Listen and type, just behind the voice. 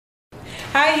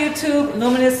Hi YouTube,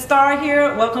 Luminous Star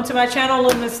here. Welcome to my channel,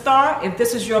 Luminous Star. If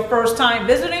this is your first time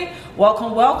visiting,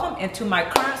 welcome. And to my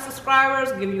current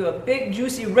subscribers, give you a big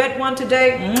juicy red one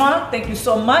today. Mwah. Thank you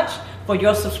so much for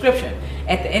your subscription.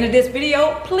 At the end of this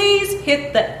video, please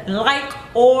hit the like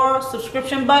or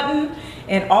subscription button,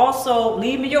 and also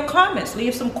leave me your comments,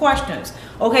 leave some questions.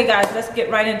 Okay guys, let's get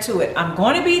right into it. I'm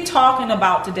going to be talking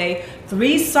about today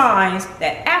 3 signs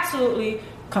that absolutely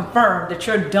confirm that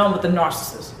you're done with the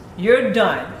narcissist. You're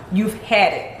done. You've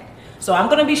had it. So I'm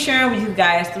going to be sharing with you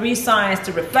guys 3 signs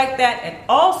to reflect that, and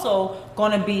also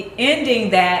going to be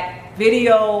ending that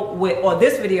video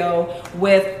this video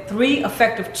with 3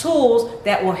 effective tools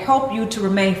that will help you to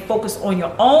remain focused on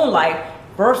your own life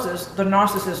versus the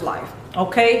narcissist's life.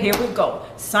 Okay, here we go.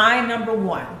 Sign number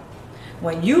 1.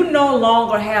 When you no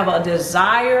longer have a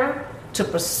desire to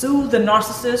pursue the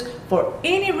narcissist for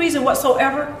any reason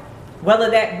whatsoever,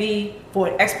 whether that be for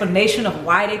an explanation of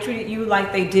why they treated you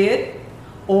like they did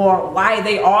or why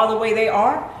they are the way they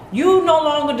are, you no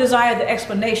longer desire the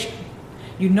explanation.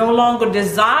 You no longer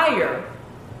desire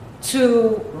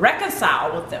to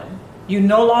reconcile with them. You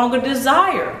no longer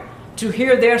desire to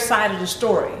hear their side of the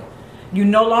story. You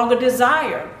no longer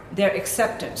desire their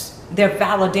acceptance, their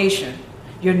validation.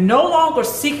 You're no longer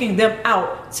seeking them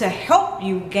out to help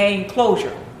you gain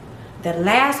closure. The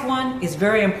last one is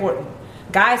very important.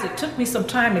 Guys, it took me some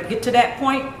time to get to that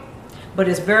point, but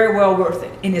it's very well worth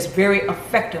it, and it's very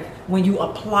effective when you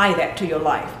apply that to your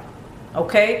life.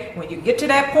 Okay? When you get to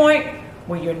that point,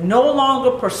 when you're no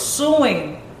longer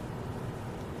pursuing,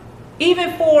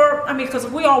 because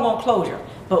we all want closure,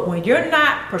 but when you're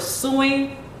not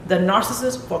pursuing the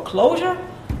narcissist for closure,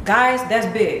 guys, that's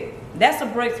big. That's a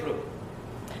breakthrough,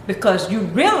 because you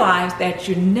realize that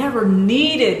you never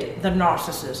needed the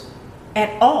narcissist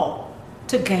at all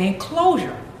to gain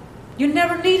closure. You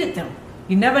never needed them.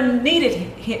 You never needed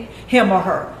him or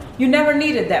her. You never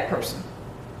needed that person.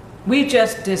 We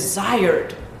just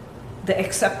desired the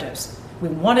acceptance. We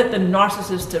wanted the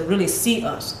narcissist to really see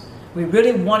us. We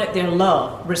really wanted their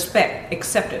love, respect,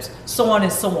 acceptance, so on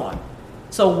and so on.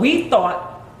 So we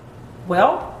thought,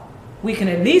 well, we can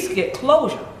at least get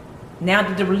closure. Now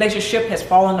that the relationship has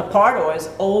fallen apart or is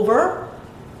over,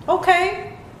 okay,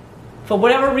 for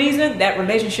whatever reason, that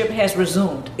relationship has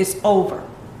resumed. It's over.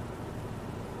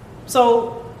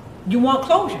 So you want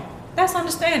closure. That's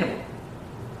understandable.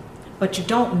 But you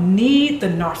don't need the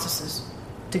narcissist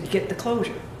to get the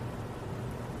closure.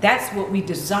 That's what we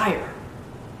desire.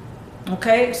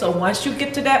 Okay? So once you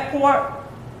get to that part,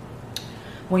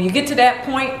 when you get to that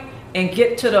point and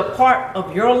get to the part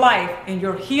of your life and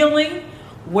your healing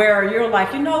where you're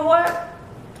like, you know what?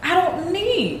 I don't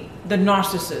need the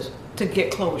narcissist to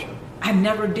get closure. I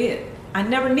never did. I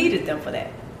never needed them for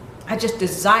that. I just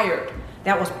desired.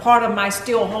 That was part of my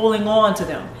still holding on to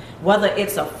them. Whether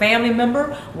it's a family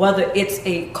member, whether it's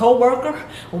a co-worker,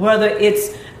 whether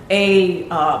it's a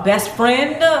best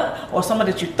friend, or someone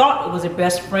that you thought was a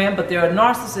best friend, but they're a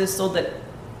narcissist, so that,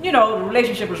 the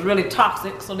relationship was really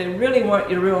toxic, so they really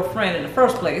weren't your real friend in the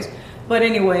first place. But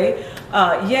anyway,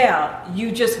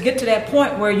 you just get to that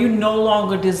point where you no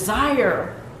longer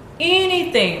desire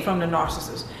anything from the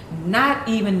narcissist. Not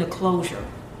even the closure.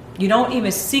 You don't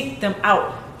even seek them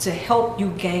out to help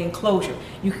you gain closure.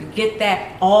 You can get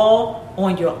that all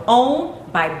on your own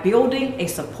by building a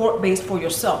support base for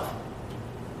yourself.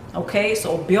 Okay,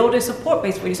 so build a support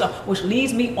base for yourself, which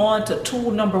leads me on to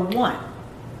tool number 1.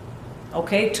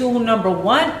 Okay, tool number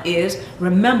 1 is,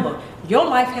 remember, your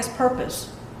life has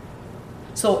purpose.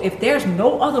 So if there's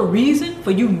no other reason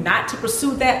for you not to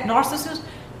pursue that narcissist,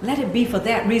 let it be for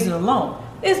that reason alone.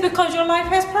 It's because your life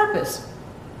has purpose.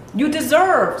 You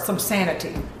deserve some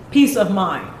sanity, peace of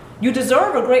mind. You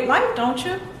deserve a great life, don't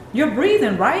you? You're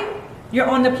breathing, right? You're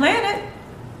on the planet.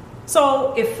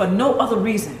 So if for no other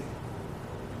reason,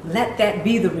 let that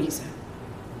be the reason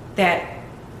that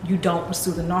you don't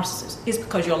pursue the narcissist. It's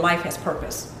because your life has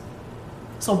purpose.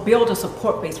 So build a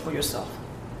support base for yourself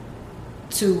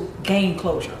to gain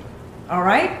closure. All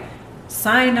right?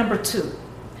 Sign number 2.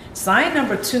 Sign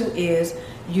number 2 is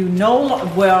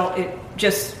it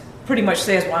just pretty much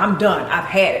says, well, I'm done. I've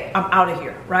had it. I'm out of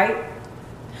here, right?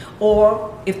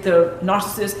 Or if the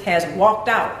narcissist has walked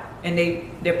out and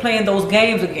they're playing those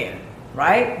games again,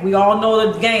 right? We all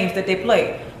know the games that they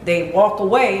play. They walk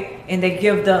away and they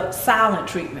give the silent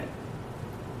treatment.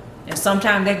 And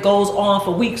sometimes that goes on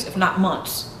for weeks, if not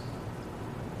months.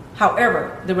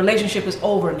 However, the relationship is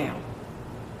over now.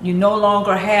 You no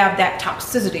longer have that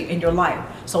toxicity in your life.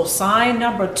 So sign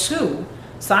number 2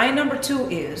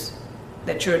 is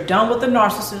that you're done with the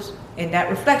narcissist, and that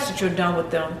reflects that you're done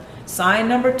with them. Sign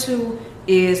number 2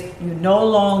 is you no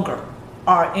longer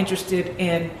are interested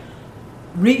in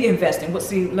reinvesting. But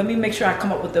see, let me make sure I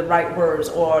come up with the right words,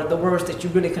 or the words that you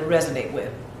really can resonate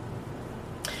with.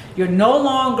 You're no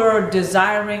longer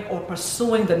desiring or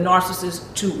pursuing the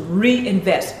narcissist to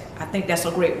reinvest. I think that's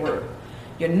a great word.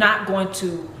 You're not going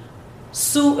to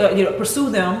pursue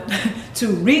them to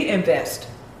reinvest,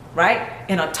 right,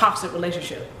 in a toxic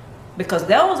relationship, because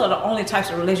those are the only types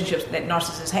of relationships that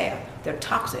narcissists have. They're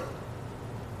toxic.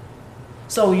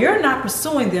 So you're not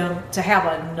pursuing them to have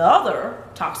another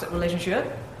toxic relationship.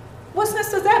 What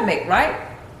sense does that make,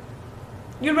 right?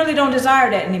 You really don't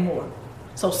desire that anymore.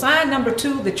 So sign number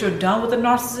 2 that you're done with the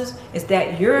narcissist is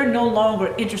that you're no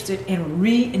longer interested in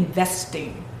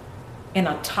reinvesting in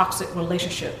a toxic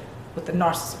relationship with the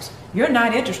narcissist. You're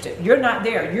not interested. You're not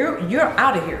there. You're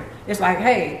out of here. It's like,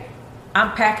 hey,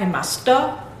 I'm packing my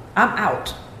stuff. I'm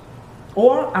out.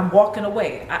 Or I'm walking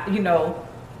away. I'm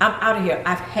out of here.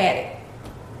 I've had it.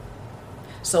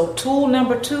 So tool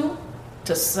number 2,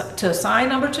 to sign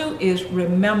number 2 is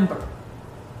remember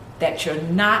that you're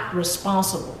not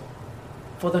responsible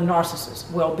for the narcissist's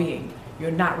well-being.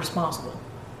 You're not responsible.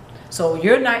 So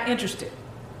you're not interested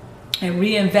in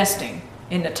reinvesting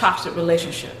in the toxic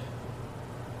relationship.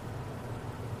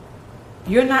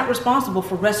 You're not responsible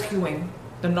for rescuing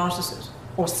the narcissist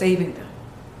or saving them.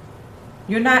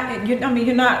 You're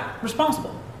not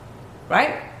responsible,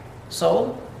 right?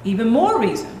 So even more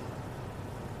reason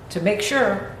to make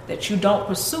sure that you don't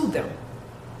pursue them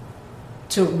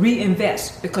to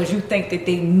reinvest because you think that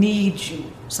they need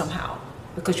you somehow,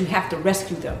 because you have to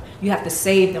rescue them. You have to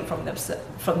save them from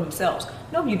themselves.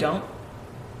 No, you don't.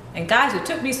 And guys, it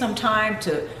took me some time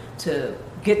to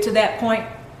get to that point.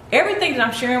 Everything that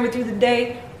I'm sharing with you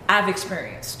today, I've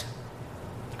experienced.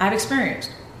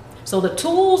 So the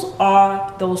tools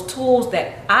are those tools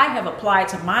that I have applied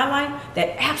to my life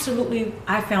that absolutely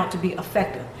I found to be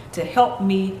effective to help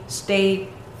me stay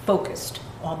focused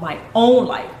on my own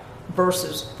life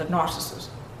versus the narcissist.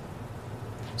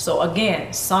 So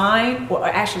again,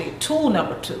 tool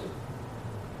number 2.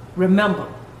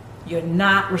 Remember, you're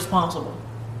not responsible.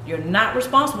 You're not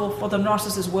responsible for the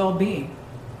narcissist's well-being.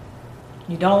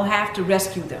 You don't have to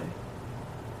rescue them.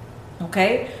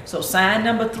 Okay? So sign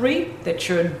number 3 that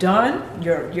you're done.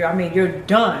 You're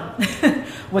done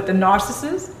with the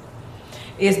narcissist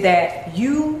is that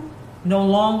you no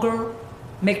longer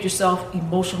make yourself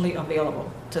emotionally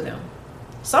available to them.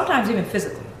 Sometimes even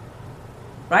physically.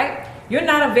 Right? You're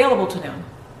not available to them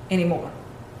anymore.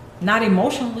 Not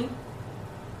emotionally.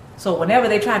 So whenever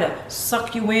they try to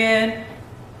suck you in,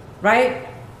 right?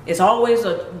 It's always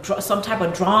some type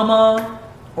of drama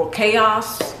or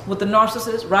chaos with the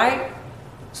narcissist, right?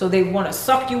 So they want to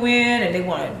suck you in and they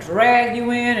want to drag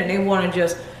you in and they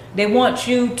want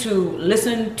you to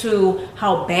listen to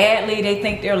how badly they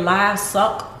think their lives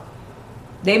suck.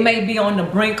 They may be on the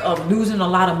brink of losing a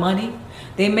lot of money.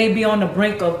 They may be on the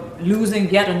brink of losing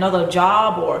yet another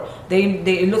job, or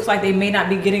it looks like they may not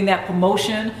be getting that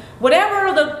promotion.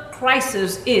 Whatever the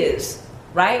crisis is,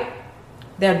 right?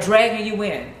 They're dragging you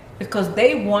in because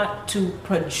they want to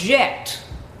project.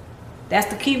 That's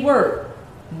the key word.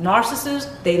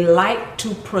 Narcissists, they like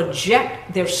to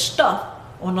project their stuff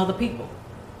on other people.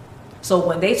 So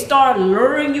when they start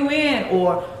luring you in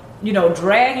or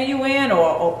dragging you in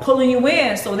or pulling you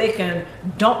in so they can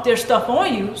dump their stuff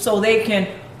on you, so they can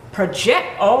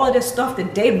project all of this stuff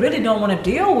that they really don't want to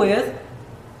deal with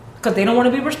because they don't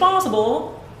want to be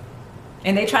responsible,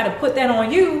 and they try to put that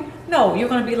on you, no, you're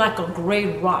going to be like a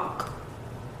gray rock.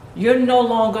 You're no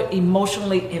longer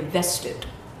emotionally invested.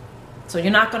 So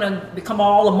you're not going to become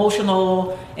all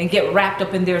emotional and get wrapped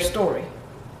up in their story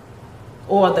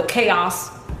or the chaos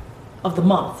of the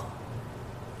month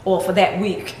or for that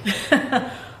week.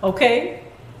 Okay?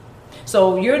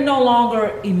 So you're no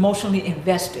longer emotionally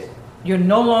invested. You're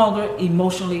no longer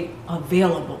emotionally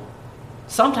available.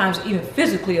 Sometimes even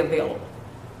physically available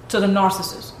to the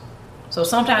narcissist. So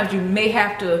sometimes you may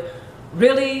have to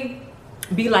really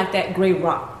be like that gray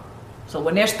rock. So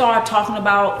when they start talking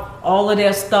about all of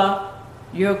their stuff,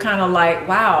 you're kind of like,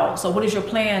 wow, so what is your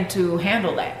plan to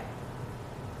handle that?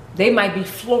 They might be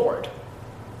floored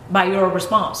by your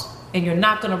response, and you're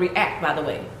not going to react, by the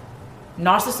way.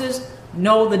 Narcissists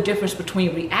know the difference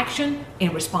between reaction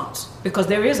and response, because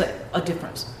there is a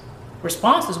difference.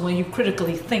 Response is when you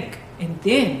critically think and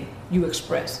then you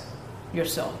express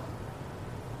yourself.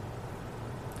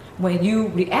 When you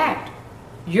react,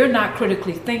 you're not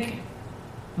critically thinking.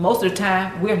 Most of the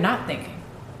time, we're not thinking.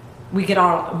 We get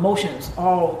our emotions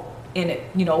all in it.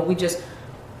 We just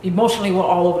emotionally, we're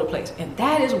all over the place. And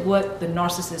that is what the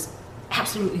narcissist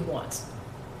absolutely wants.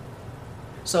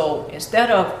 So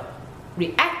instead of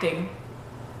reacting,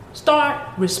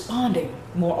 Start responding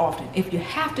more often if you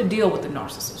have to deal with the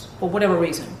narcissist for whatever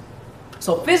reason.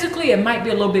 So physically, it might be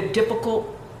a little bit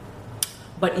difficult,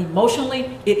 but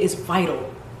emotionally, it is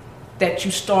vital that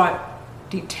you start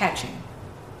detaching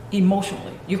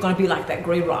emotionally. You're going to be like that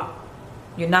gray rock.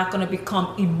 You're not going to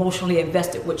become emotionally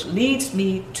invested, which leads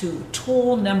me to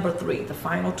tool number 3, the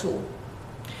final tool.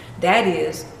 That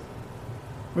is,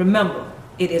 remember,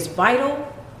 it is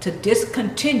vital to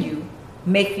discontinue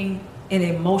making an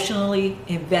emotionally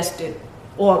invested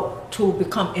or to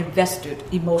become invested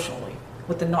emotionally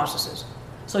with the narcissist.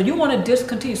 So you want to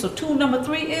discontinue. So tool number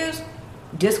 3 is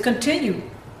discontinue.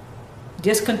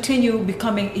 Discontinue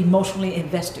becoming emotionally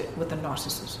invested with the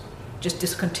narcissist. Just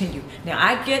discontinue. Now,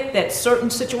 I get that certain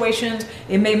situations,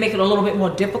 it may make it a little bit more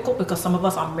difficult because some of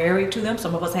us are married to them.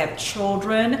 Some of us have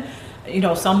children.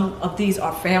 Some of these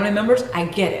are family members. I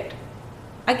get it.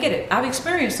 I get it. I've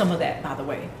experienced some of that, by the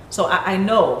way. So I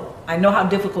know how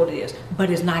difficult it is, but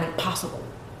it's not impossible.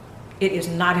 It is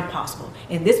not impossible.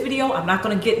 In this video, I'm not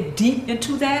going to get deep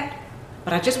into that,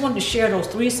 but I just wanted to share those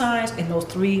 3 signs and those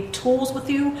 3 tools with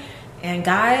you. And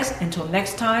guys, until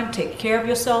next time, take care of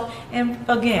yourself. And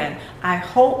again, I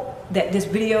hope that this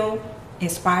video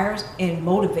inspires and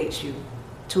motivates you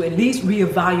to at least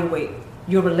reevaluate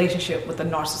your relationship with the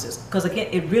narcissist. Because again,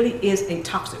 it really is a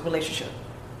toxic relationship.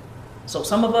 So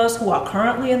some of us who are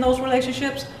currently in those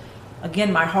relationships,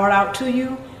 again, my heart out to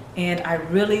you. And I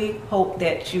really hope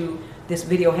that this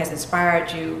video has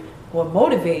inspired you or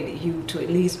motivated you to at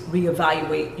least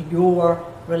reevaluate your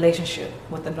relationship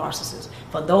with the narcissist.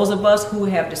 For those of us who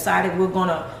have decided we're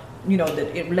gonna,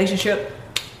 the relationship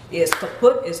is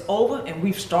kaput, is over, and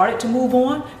we've started to move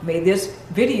on, may this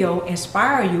video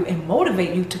inspire you and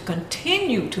motivate you to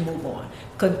continue to move on.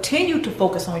 Continue to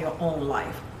focus on your own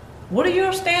life. What are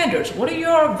your standards? What are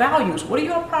your values? What are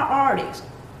your priorities?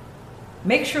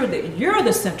 Make sure that you're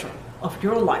the center of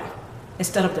your life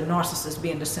instead of the narcissist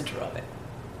being the center of it.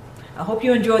 I hope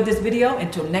you enjoyed this video.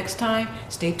 Until next time,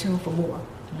 stay tuned for more.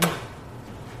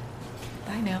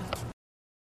 Bye now.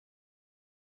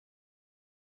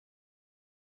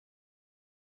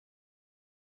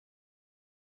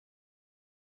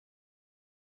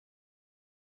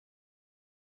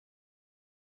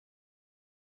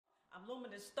 I'm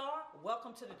Luminous Star.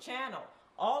 Welcome to the channel.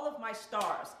 All of my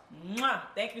stars,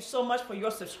 thank you so much for your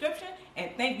subscription,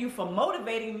 and thank you for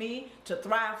motivating me to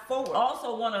thrive forward. I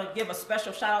also want to give a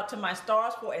special shout out to my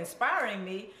stars for inspiring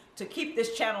me to keep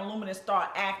this channel Luminous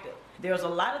Star active. There's a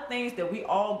lot of things that we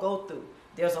all go through.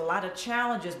 There's a lot of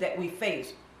challenges that we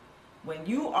face. When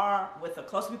you are with a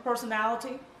cluster B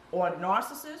personality or a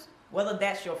narcissist, whether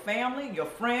that's your family, your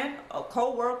friend, a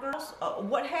co-worker,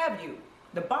 what have you,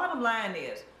 the bottom line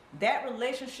is that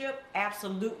relationship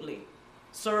absolutely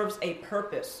serves a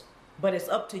purpose, but it's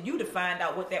up to you to find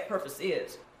out what that purpose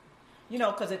is.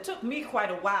 Because it took me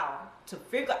quite a while to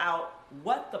figure out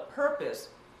what the purpose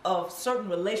of certain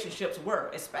relationships were,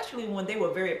 especially when they were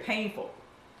very painful.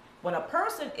 When a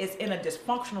person is in a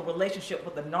dysfunctional relationship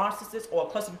with a narcissist or a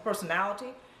cluster B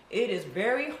personality, it is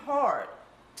very hard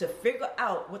to figure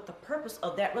out what the purpose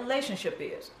of that relationship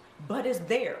is, but it's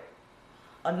there.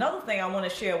 Another thing I want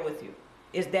to share with you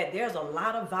is that there's a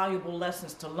lot of valuable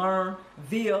lessons to learn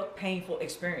via painful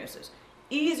experiences.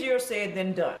 Easier said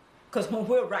than done. Because when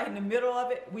we're right in the middle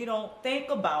of it, we don't think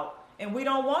about, and we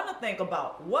don't want to think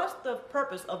about, what's the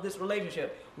purpose of this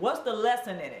relationship? What's the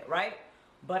lesson in it, right?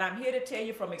 But I'm here to tell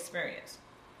you from experience,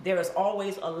 there is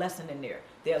always a lesson in there.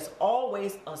 There's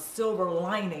always a silver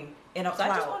lining in a cloud.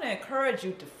 So I just want to encourage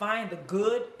you to find the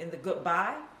good in the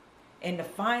goodbye and to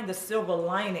find the silver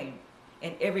lining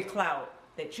in every cloud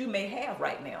that you may have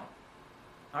right now.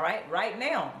 All right, right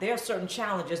now, there are certain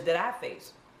challenges that I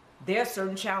face. There are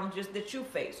certain challenges that you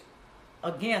face.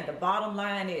 Again, the bottom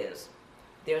line is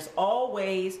there's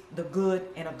always the good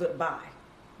in a goodbye.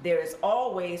 There is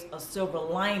always a silver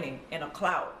lining in a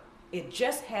cloud. It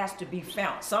just has to be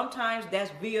found. Sometimes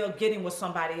that's via getting with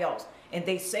somebody else and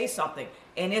they say something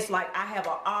and it's like I have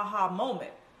an aha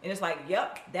moment and it's like,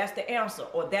 yep, that's the answer,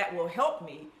 or that will help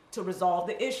me to resolve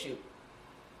the issue.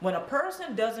 When a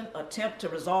person doesn't attempt to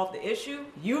resolve the issue,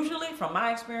 usually from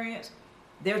my experience,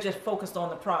 they're just focused on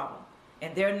the problem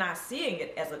and they're not seeing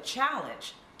it as a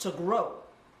challenge to grow.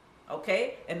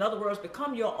 Okay? In other words,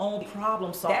 become your own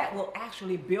problem solver. That will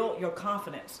actually build your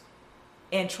confidence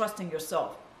in trusting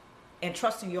yourself and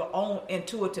trusting your own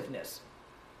intuitiveness,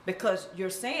 because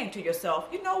you're saying to yourself,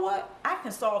 you know what? I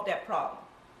can solve that problem.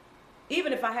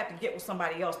 Even if I have to get with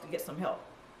somebody else to get some help,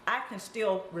 I can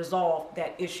still resolve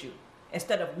that issue,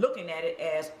 instead of looking at it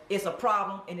as it's a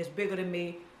problem and it's bigger than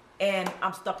me and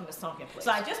I'm stuck in the sunken place.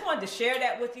 So I just wanted to share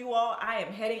that with you all. I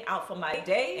am heading out for my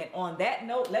day. And on that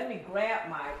note, let me grab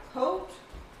my coat.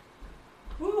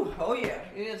 Whew, oh yeah,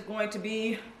 it is going to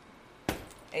be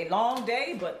a long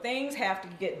day, but things have to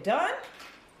get done.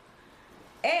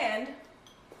 And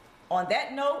on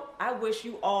that note, I wish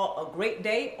you all a great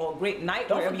day or a great night.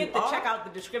 Don't forget to check out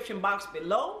the description box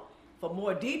below for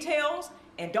more details.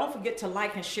 And don't forget to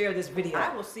like and share this video.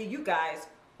 I will see you guys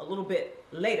a little bit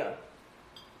later.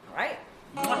 All right?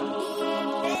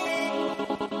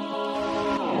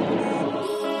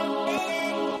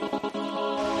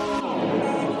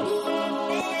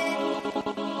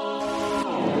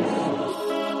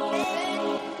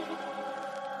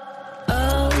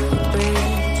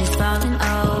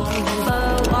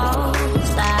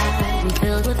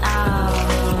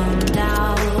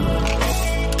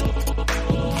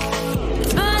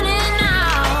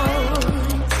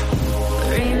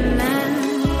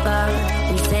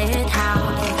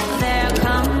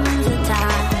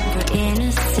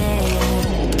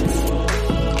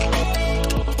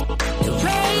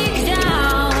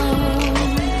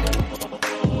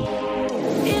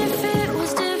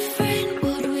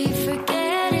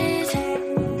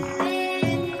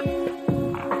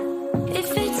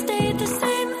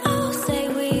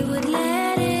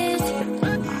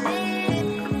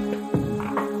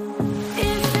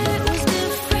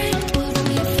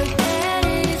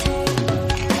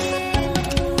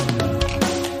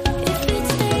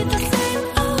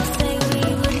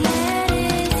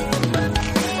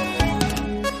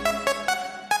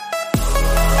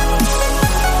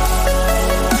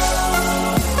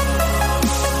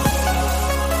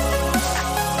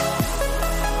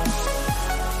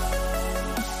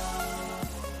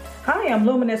 Hi, I'm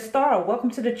Luminous Star.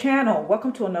 Welcome to the channel.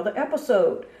 Welcome to another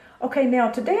episode. Okay, now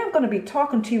today I'm going to be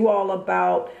talking to you all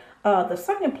about the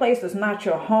sunken place is not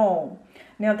your home.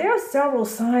 Now there are several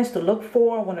signs to look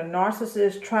for when a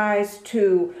narcissist tries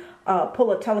to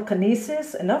pull a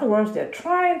telekinesis. In other words, they're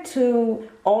trying to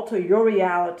alter your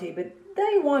reality, but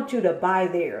they want you to buy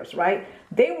theirs, right?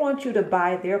 They want you to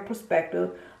buy their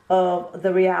perspective of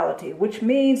the reality, which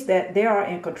means that they are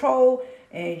in control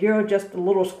and you're just a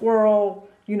little squirrel,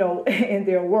 you know, in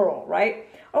their world, right?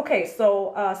 Okay,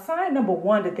 so sign number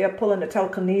one that they're pulling the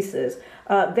telekinesis,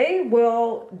 they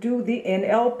will do the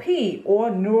NLP or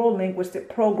neuro linguistic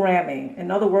programming.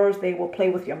 In other words, they will play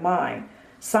with your mind.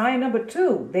 Sign number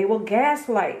two, they will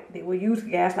gaslight. They will use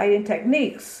gaslighting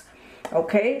techniques.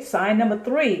 Okay, sign number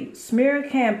three, smear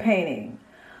campaigning.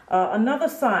 Another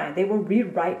sign, they will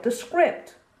rewrite the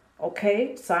script.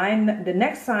 Okay, the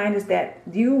next sign is that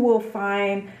you will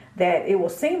find that it will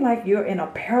seem like you're in a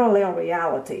parallel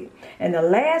reality. And the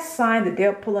last sign that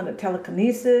they're pulling the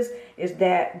telekinesis is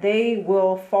that they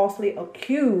will falsely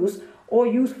accuse or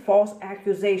use false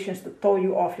accusations to throw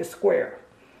you off your square.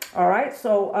 All right,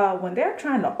 so when they're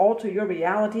trying to alter your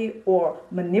reality or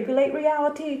manipulate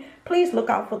reality, please look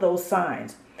out for those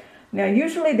signs. Now,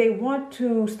 usually they want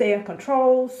to stay in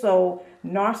control, so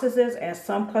narcissists and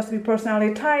some cluster B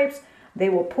personality types, they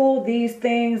will pull these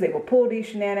things, they will pull these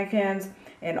shenanigans,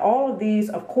 and all of these,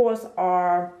 of course,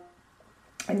 are,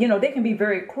 you know, they can be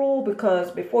very cruel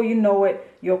because before you know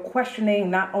it, you're questioning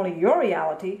not only your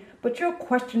reality, but you're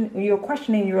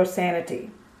questioning your sanity.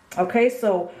 Okay,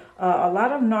 so a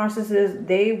lot of narcissists,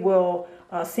 they will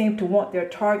seem to want their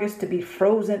targets to be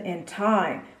frozen in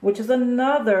time, which is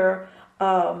another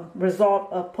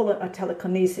result of pulling a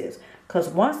telekinesis. Because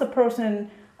once the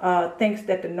person thinks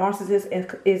that the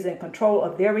narcissist is in control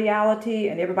of their reality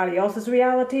and everybody else's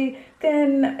reality,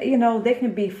 then, you know, they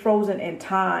can be frozen in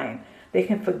time. They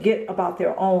can forget about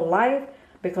their own life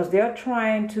because they're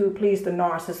trying to please the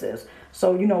narcissist.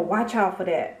 So, you know, watch out for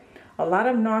that. A lot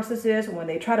of narcissists, when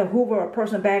they try to hoover a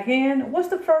person back in, what's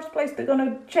the first place they're going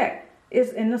to check?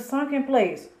 Is in the sunken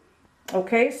place.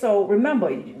 Okay, so remember,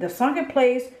 the sunken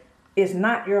place is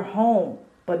not your home.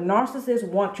 But narcissists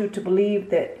want you to believe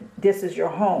that this is your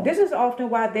home. This is often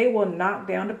why they will knock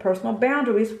down the personal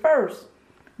boundaries first,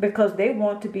 because they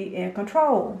want to be in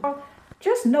control.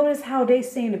 Just notice how they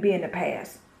seem to be in the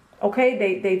past.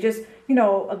 Okay, they just, you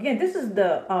know, again, this is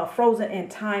the frozen in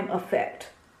time effect.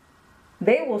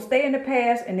 They will stay in the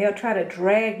past and they'll try to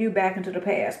drag you back into the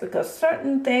past because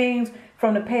certain things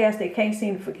from the past they can't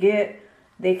seem to forget.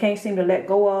 They can't seem to let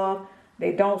go of.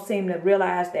 They don't seem to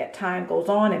realize that time goes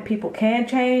on and people can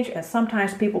change and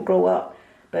sometimes people grow up.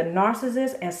 But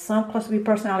narcissists and some cluster B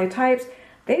personality types,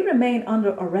 they remain under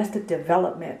arrested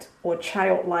development or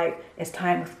childlike as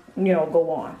time, you know,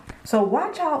 go on. So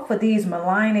watch out for these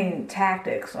maligning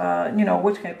tactics, you know,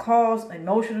 which can cause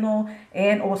emotional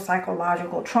and or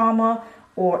psychological trauma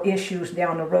or issues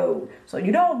down the road. So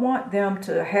you don't want them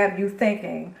to have you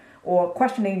thinking or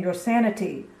questioning your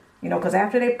sanity, because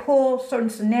after they pull certain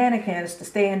shenanigans to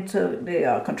stay into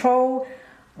the control,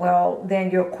 well,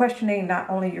 then you're questioning not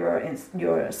only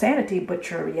your sanity, but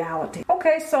your reality.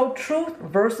 Okay, so truth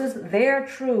versus their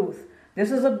truth. This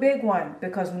is a big one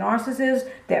because narcissists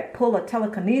that pull a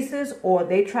telekinesis or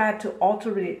they try to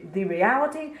alter the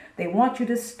reality, they want you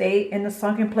to stay in the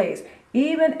sunken place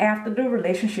even after the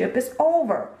relationship is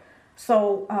over.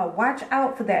 So watch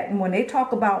out for that. And when they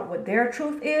talk about what their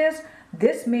truth is,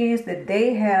 this means that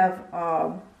they have,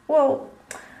 I'll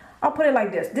put it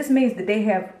like this. This means that they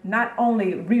have not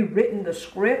only rewritten the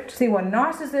script. See, when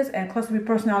narcissists and cluster B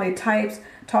personality types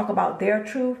talk about their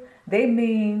truth, they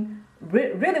mean,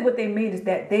 really what they mean is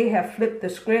that they have flipped the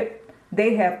script.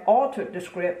 They have altered the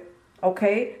script.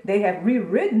 Okay, they have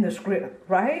rewritten the script,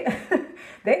 right?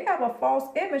 They have a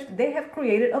false image they have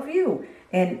created of you.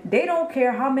 And they don't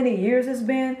care how many years it's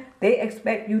been. They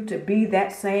expect you to be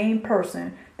that same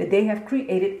person that they have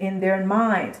created in their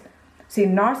minds. See,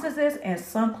 narcissists and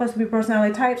some cluster B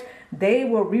personality types, they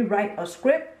will rewrite a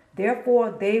script. Therefore,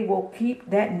 they will keep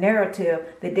that narrative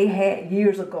that they had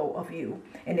years ago of you.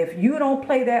 And if you don't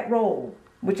play that role,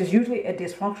 which is usually a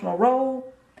dysfunctional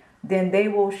role, then they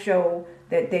will show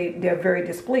that they're very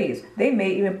displeased. They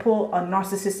may even pull a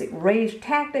narcissistic rage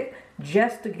tactic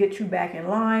just to get you back in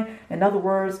line. In other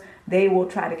words, they will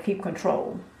try to keep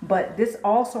control. But this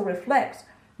also reflects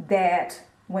that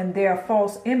when their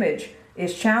false image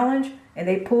is challenged and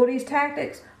they pull these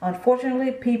tactics,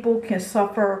 unfortunately, people can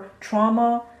suffer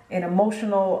trauma and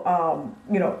emotional,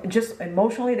 just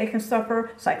emotionally they can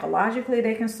suffer, psychologically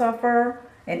they can suffer,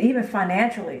 and even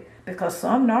financially, because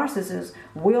some narcissists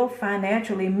will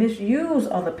financially misuse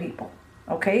other people.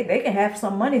 Okay, they can have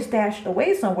some money stashed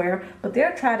away somewhere, but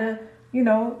they'll try to,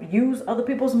 use other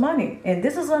people's money. And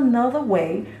this is another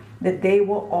way that they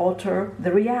will alter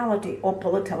the reality or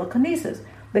pull a telekinesis,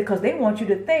 because they want you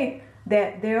to think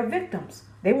that they're victims.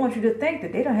 They want you to think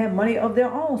that they don't have money of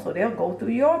their own, so they'll go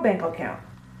through your bank account.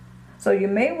 So you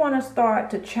may want to start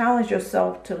to challenge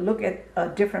yourself to look at a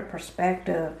different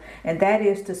perspective. And that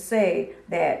is to say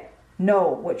that, no,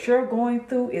 what you're going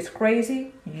through is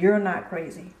crazy. You're not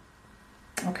crazy.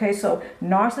 Okay, so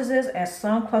narcissists and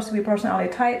some cluster B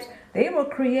personality types, they will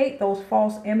create those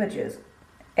false images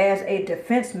as a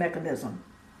defense mechanism.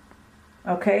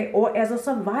 Okay, or as a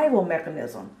survival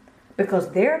mechanism.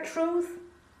 Because their truth,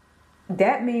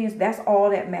 that means that's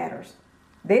all that matters.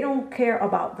 They don't care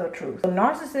about the truth. So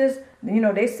narcissists,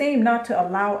 they seem not to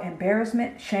allow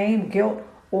embarrassment, shame, guilt,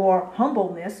 or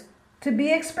humbleness to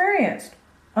be experienced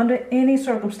under any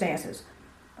circumstances.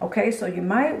 Okay, so you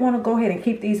might want to go ahead and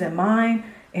keep these in mind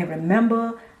and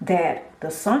remember that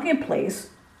the sunken place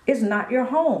is not your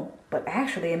home, but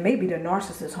actually it may be the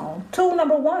narcissist's home. Tool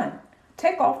number 1,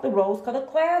 take off the rose-colored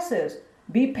glasses.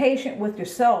 Be patient with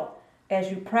yourself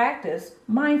as you practice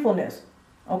mindfulness.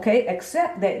 Okay,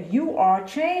 accept that you are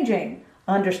changing.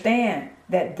 Understand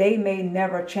that they may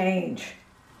never change.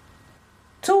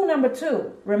 Tool number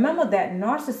 2, remember that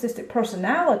narcissistic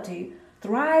personality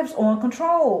thrives on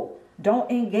control.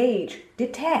 Don't engage,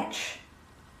 detach.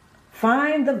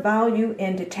 Find the value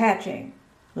in detaching.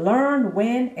 Learn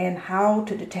when and how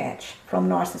to detach from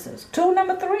narcissists. Tool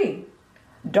number 3,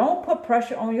 don't put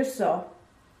pressure on yourself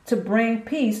to bring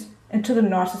peace into the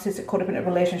narcissistic codependent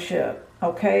relationship.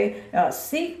 Okay,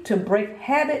 seek to break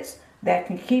habits that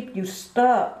can keep you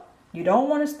stuck. You don't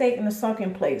want to stay in the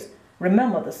sunken place.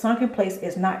 Remember, the sunken place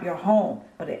is not your home,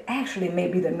 but it actually may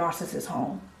be the narcissist's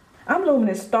home. I'm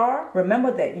Luminous Star.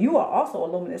 Remember that you are also a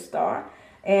Luminous Star.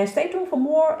 And stay tuned for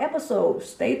more episodes.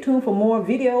 Stay tuned for more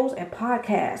videos and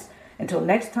podcasts. Until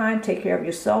next time, take care of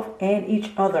yourself and each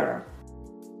other.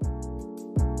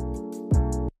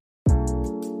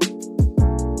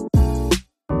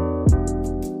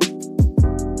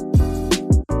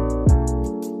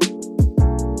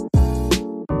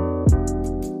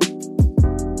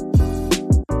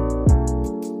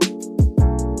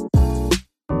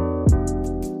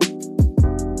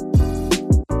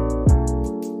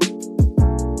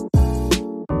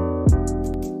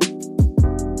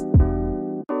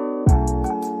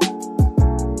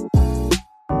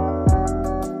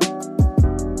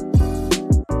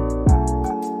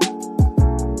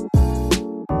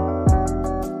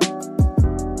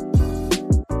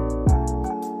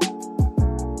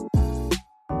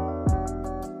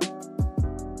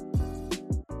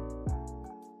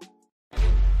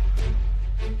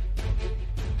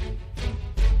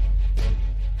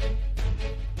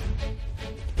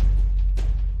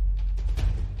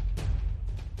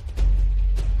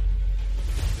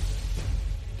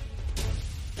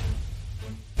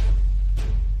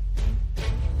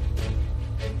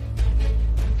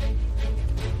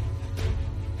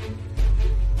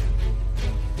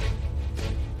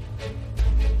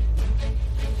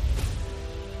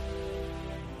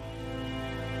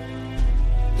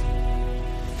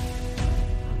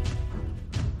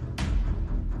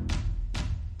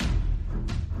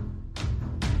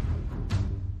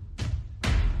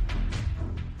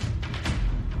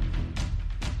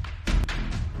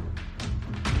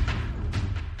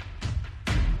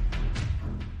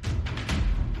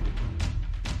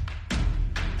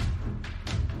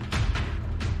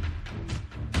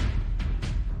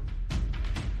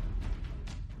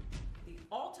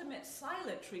 ultimate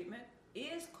silent treatment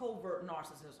is covert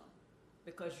narcissism,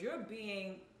 because you're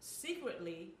being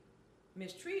secretly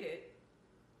mistreated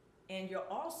and you're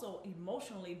also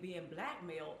emotionally being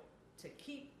blackmailed to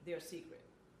keep their secret.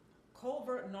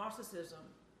 Covert narcissism,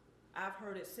 I've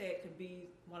heard it said, can be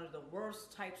one of the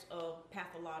worst types of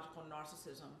pathological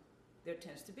narcissism there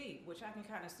tends to be, which I can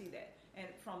kind of see that. And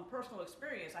from personal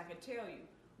experience, I can tell you,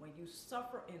 when you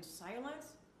suffer in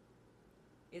silence,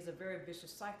 is a very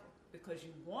vicious cycle, because you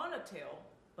want to tell,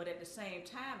 but at the same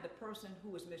time, the person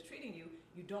who is mistreating you,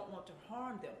 you don't want to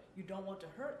harm them. You don't want to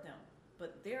hurt them,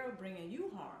 but they're bringing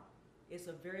you harm. It's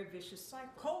a very vicious cycle.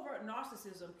 Covert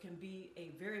narcissism can be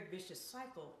a very vicious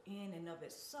cycle in and of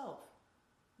itself.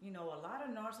 You know, a lot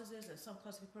of narcissists and some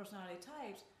classic personality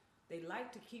types, they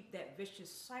like to keep that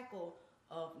vicious cycle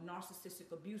of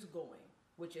narcissistic abuse going,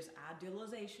 which is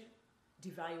idealization,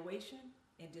 devaluation,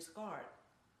 and discard.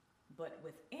 But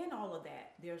within all of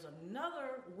that, there's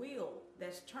another wheel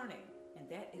that's turning, and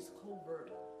that is covert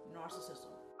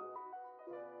narcissism.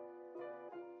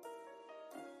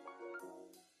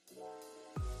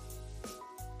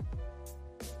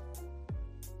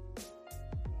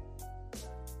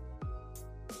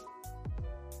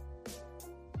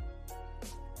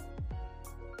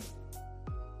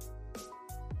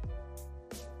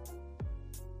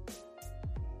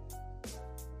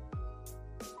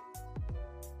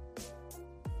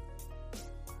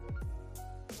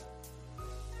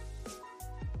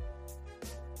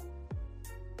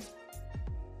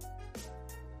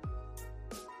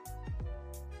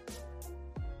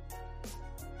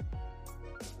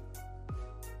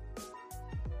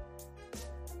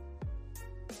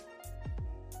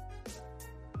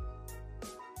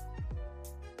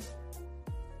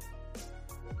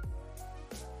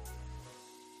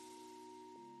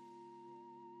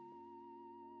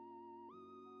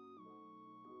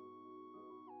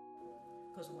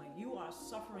 Because when you are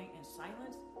suffering in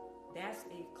silence, that's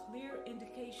a clear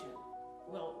indication,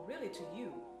 well, really to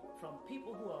you, from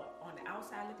people who are on the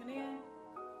outside looking in.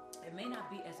 It may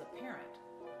not be as apparent,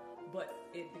 but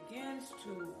it begins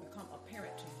to become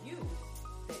apparent to you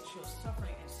that you're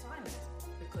suffering in silence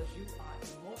because you are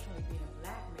emotionally being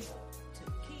blackmailed to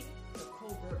keep the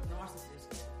covert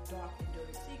narcissist dark and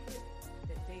dirty secret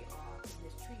that they are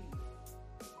mistreating you.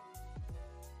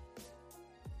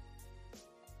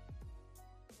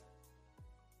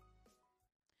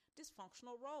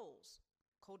 Dysfunctional roles,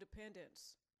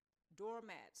 codependence,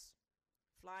 doormats,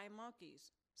 flying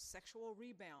monkeys, sexual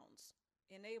rebounds,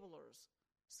 enablers,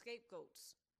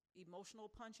 scapegoats, emotional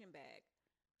punching bag,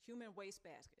 human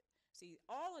wastebasket. See,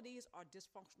 all of these are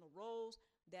dysfunctional roles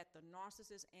that the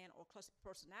narcissist and or cluster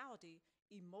personality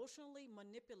emotionally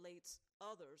manipulates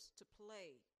others to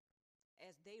play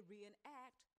as they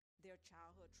reenact their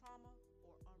childhood trauma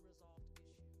or unresolved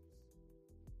issues.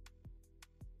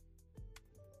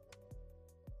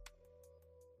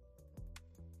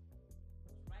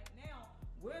 Right now,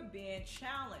 we're being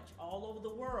challenged all over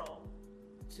the world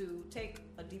to take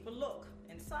a deeper look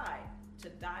inside, to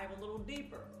dive a little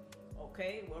deeper.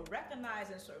 Okay, we're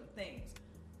recognizing certain things.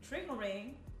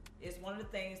 Triggering is one of the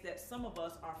things that some of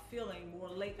us are feeling more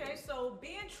lately. Okay, so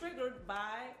being triggered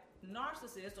by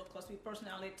narcissists or cluster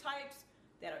personality types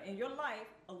that are in your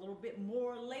life a little bit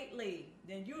more lately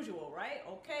than usual, right?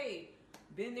 Okay,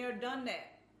 been there, done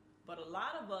that. But a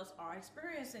lot of us are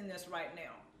experiencing this right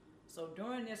now. So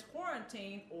during this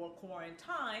quarantine or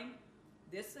quarantine,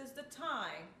 this is the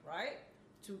time, right,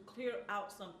 to clear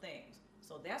out some things.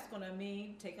 So that's going to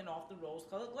mean taking off the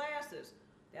rose-colored glasses.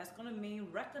 That's going to mean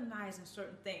recognizing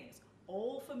certain things,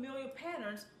 old familiar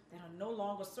patterns that are no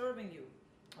longer serving you.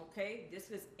 Okay, this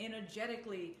is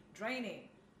energetically draining,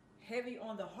 heavy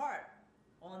on the heart,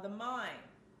 on the mind,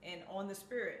 and on the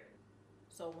spirit.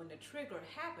 So when the trigger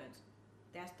happens,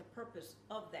 that's the purpose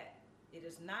of that. It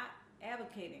is not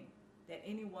advocating that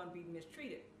anyone be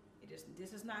mistreated.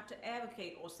 This is not to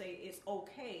advocate or say it's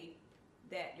okay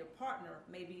that your partner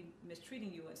may be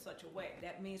mistreating you in such a way.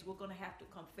 That means we're going to have to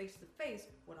come face to face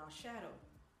with our shadow.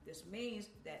 This means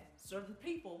that certain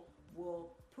people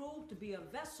will prove to be a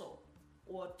vessel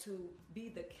or to be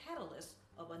the catalyst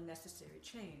of unnecessary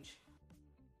change.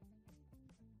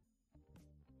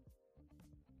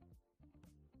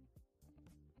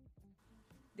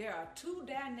 There are two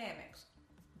dynamics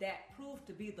that prove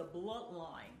to be the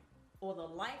bloodline or the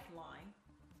lifeline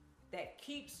that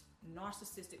keeps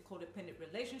narcissistic codependent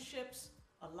relationships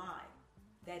alive.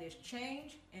 That is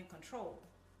change and control.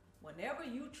 Whenever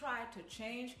you try to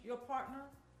change your partner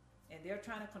and they're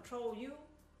trying to control you,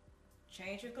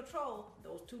 change and control,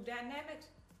 those two dynamics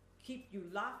keep you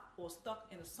locked or stuck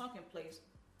in a sunken place.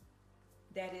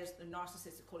 That is the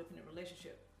narcissistic codependent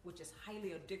relationship. which is highly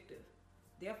addictive.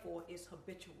 Therefore, it's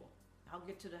habitual. I'll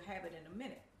get to the habit in a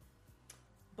minute.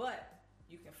 But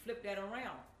you can flip that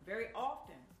around. Very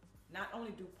often, not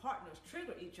only do partners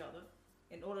trigger each other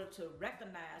in order to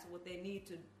recognize what they need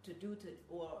to do to,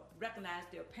 or recognize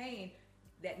their pain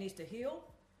that needs to heal,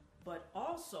 but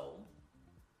also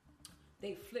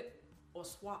they flip or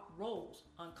swap roles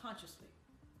unconsciously.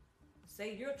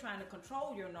 Say you're trying to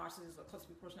control your narcissist or cluster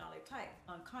B personality type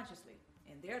unconsciously,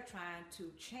 and they're trying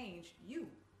to change you.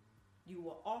 You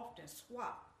will often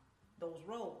swap those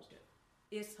roles.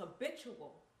 It's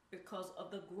habitual because of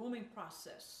the grooming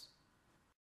process.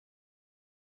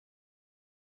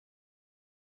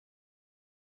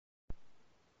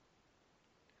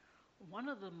 One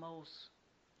of the most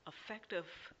effective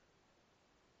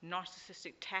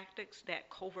narcissistic tactics that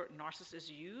covert narcissists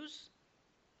use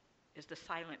is the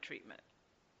silent treatment.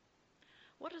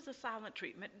 What does the silent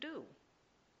treatment do?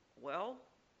 Well,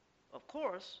 of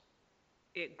course,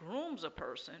 it grooms a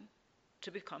person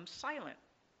to become silent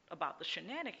about the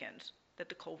shenanigans that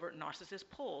the covert narcissist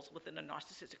pulls within a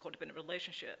narcissistic codependent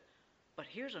relationship. But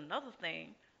here's another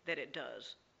thing that it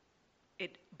does.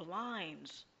 It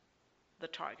blinds the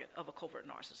target of a covert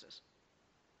narcissist.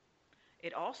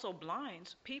 It also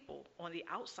blinds people on the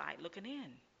outside looking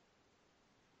in.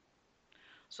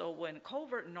 So when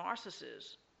covert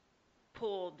narcissists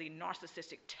pull the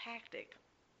narcissistic tactic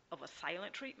of a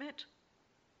silent treatment,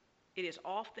 it is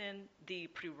often the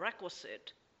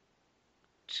prerequisite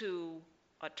to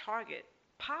a target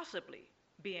possibly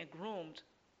being groomed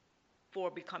for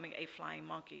becoming a flying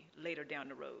monkey later down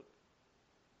the road.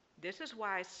 This is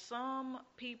why some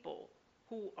people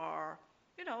who are,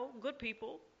 good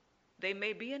people, they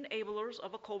may be enablers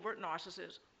of a covert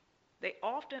narcissist. They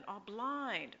often are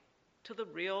blind to the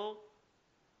real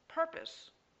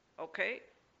purpose, okay,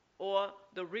 or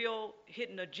the real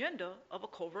hidden agenda of a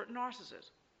covert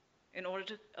narcissist in order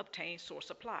to obtain source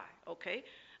supply, okay?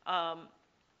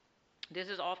 This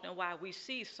is often why we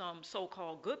see some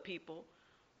so-called good people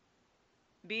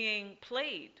being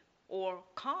played or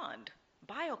conned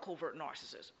by a covert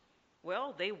narcissist.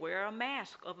 Well, they wear a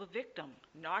mask of a victim.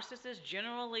 Narcissists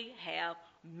generally have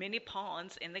many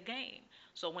pawns in the game.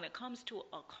 So when it comes to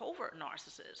a covert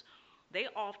narcissist, they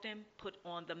often put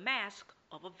on the mask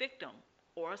of a victim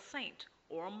or a saint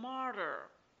or a martyr.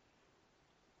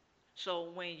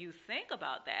 So when you think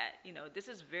about that, this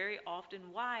is very often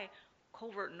why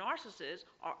covert narcissists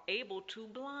are able to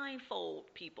blindfold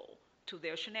people to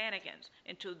their shenanigans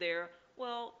and to their,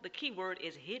 the key word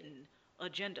is hidden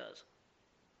agendas.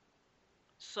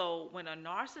 So when a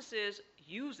narcissist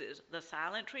uses the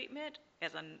silent treatment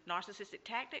as a narcissistic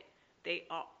tactic, they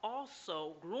are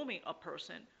also grooming a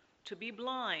person to be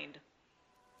blind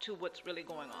to what's really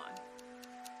going on.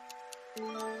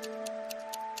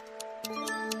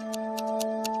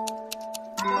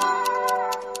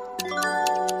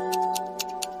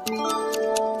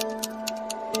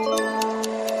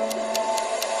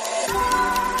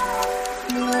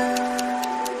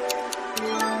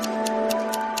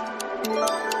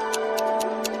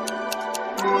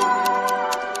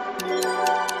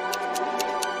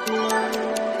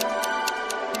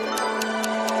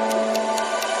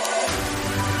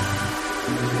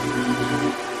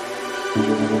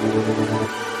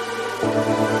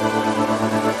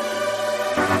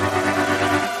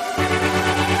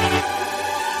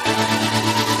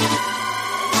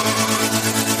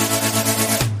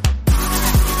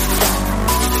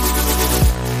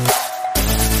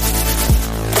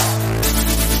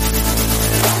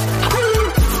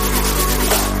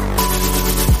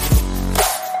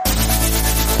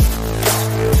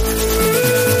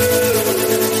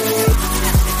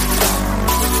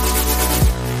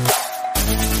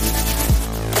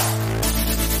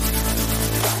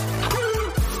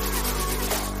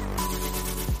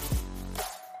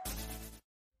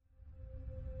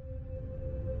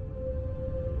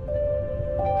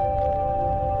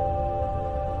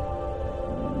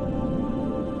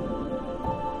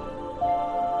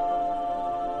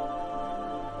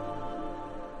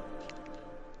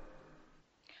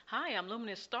 Hi, I'm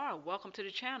Luminous Star. Welcome to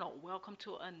the channel. Welcome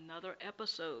to another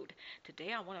episode.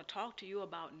 Today I want to talk to you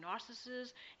about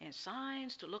narcissists and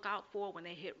signs to look out for when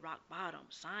they hit rock bottom.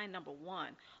 Sign number 1,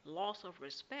 loss of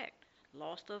respect,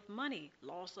 loss of money,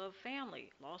 loss of family,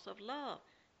 loss of love.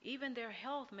 Even their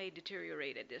health may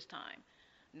deteriorate at this time.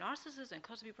 Narcissists and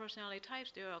cluster B personality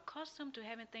types, they're accustomed to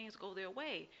having things go their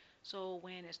way. So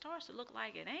when it starts to look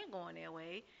like it ain't going their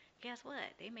way, guess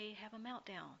what? They may have a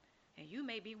meltdown. And you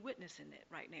may be witnessing it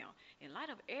right now. In light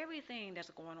of everything that's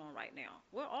going on right now,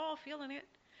 we're all feeling it.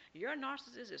 Your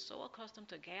narcissist is so accustomed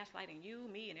to gaslighting you,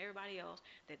 me, and everybody else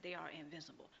that they are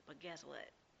invincible. But guess what?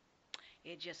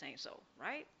 It just ain't so,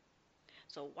 right?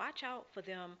 So watch out for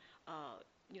them,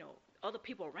 other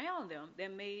people around them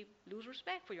that may lose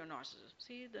respect for your narcissist.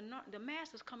 See, the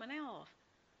mask is coming off.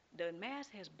 The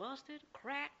mask has busted,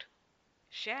 cracked,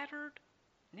 shattered.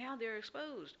 Now they're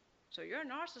exposed. So your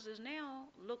narcissist now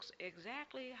looks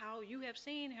exactly how you have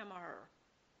seen him or her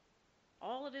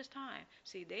all of this time.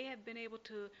 See, they have been able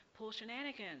to pull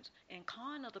shenanigans and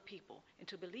con other people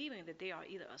into believing that they are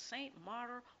either a saint,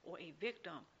 martyr, or a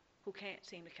victim who can't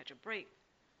seem to catch a break.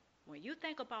 When you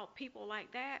think about people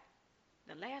like that,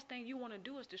 the last thing you want to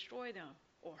do is destroy them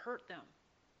or hurt them.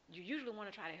 You usually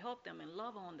want to try to help them and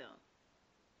love on them,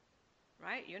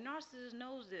 right? Your narcissist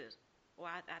knows this, or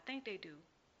I think they do.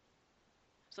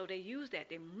 So they use that,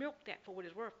 they milk that for what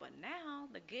it's worth, but now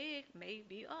the gig may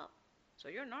be up. So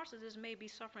your narcissist may be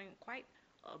suffering quite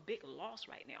a big loss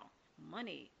right now.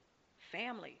 Money,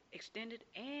 family, extended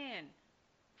and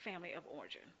family of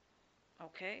origin.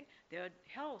 Okay? Their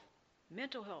health,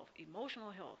 mental health, emotional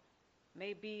health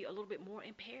may be a little bit more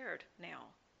impaired now.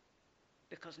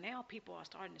 Because now people are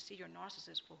starting to see your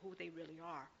narcissist for who they really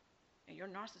are. And your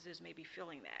narcissist may be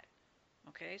feeling that.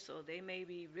 Okay? So they may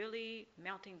be really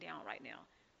melting down right now.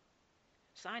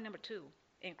 Sign number 2,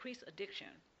 increased addiction.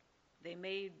 They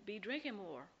may be drinking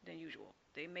more than usual.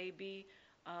 They may be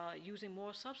using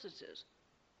more substances,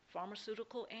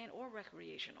 pharmaceutical and or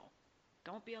recreational.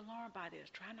 Don't be alarmed by this.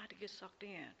 Try not to get sucked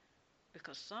in.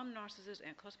 Because some narcissists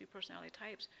and cluster B personality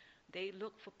types, they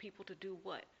look for people to do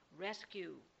what?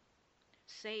 Rescue,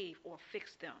 save, or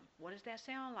fix them. What does that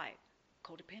sound like?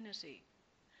 Codependency.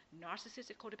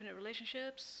 Narcissistic codependent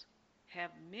relationships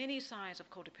have many signs of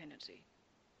codependency.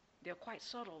 They're quite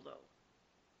subtle though.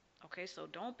 Okay, so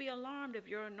don't be alarmed if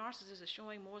your narcissist is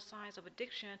showing more signs of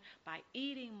addiction by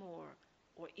eating more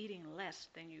or eating less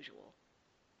than usual.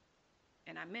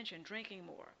 And I mentioned drinking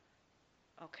more.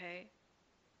 Okay?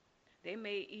 They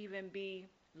may even be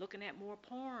looking at more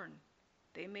porn.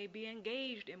 They may be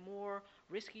engaged in more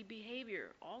risky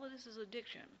behavior. All of this is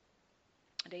addiction.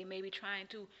 They may be trying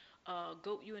to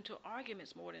goat you into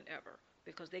arguments more than ever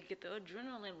because they get the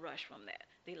adrenaline rush from that.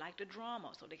 They like the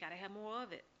drama, so they got to have more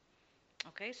of it.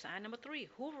 Okay, sign number 3,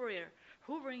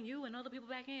 hoovering you and other people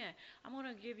back in. I'm going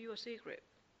to give you a secret.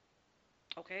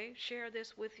 Okay, share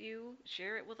this with you,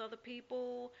 share it with other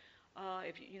people.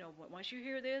 If once you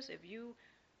hear this, if you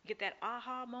get that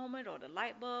aha moment or the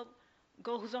light bulb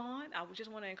goes on, I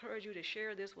just want to encourage you to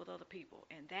share this with other people.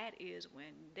 And that is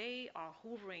when they are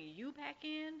hoovering you back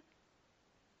in,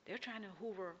 they're trying to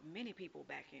hoover many people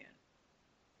back in.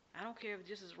 I don't care if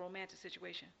this is a romantic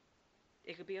situation.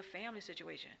 It could be a family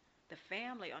situation. The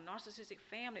family, a narcissistic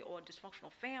family or a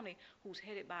dysfunctional family who's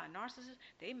headed by a narcissist,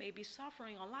 they may be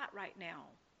suffering a lot right now.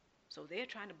 So they're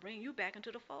trying to bring you back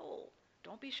into the fold.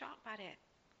 Don't be shocked by that.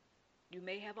 You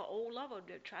may have an old lover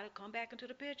that try to come back into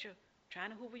the picture, trying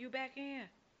to hoover you back in.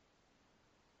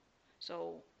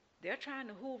 So they're trying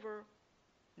to hoover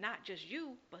not just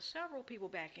you, but several people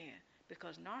back in.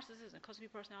 Because narcissists and cluster B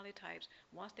personality types,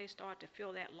 once they start to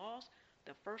feel that loss,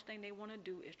 the first thing they want to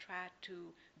do is try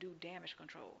to do damage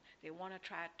control. They want to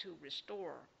try to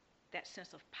restore that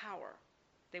sense of power.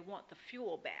 They want the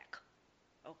fuel back.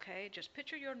 Okay? Just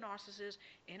picture your narcissist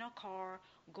in a car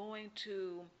going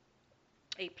to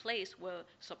a place where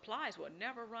supplies will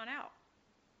never run out.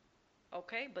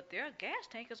 Okay? But their gas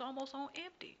tank is almost on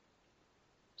empty.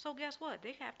 So guess what?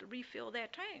 They have to refill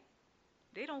that tank.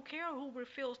 They don't care who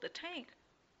refills the tank.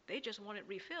 They just want it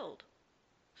refilled.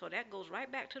 So that goes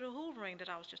right back to the hoovering that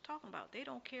I was just talking about. They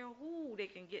don't care who they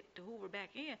can get to hoover back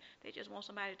in. They just want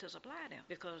somebody to supply them.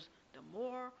 Because the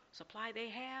more supply they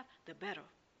have, the better.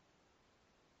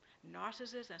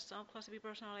 Narcissists and some cluster B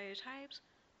personality types,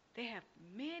 they have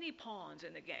many pawns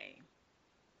in the game.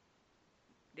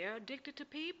 They're addicted to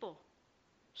people.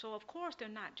 So of course they're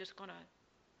not just going to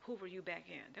hoover you back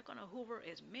in. They're going to hoover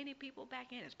as many people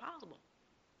back in as possible.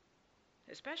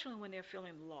 Especially when they're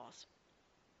feeling loss.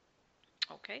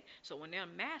 Okay, so when their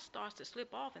mask starts to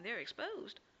slip off and they're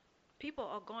exposed, people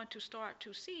are going to start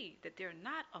to see that they're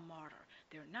not a martyr.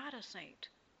 They're not a saint.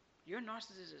 Your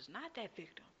narcissist is not that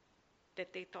victim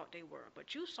that they thought they were.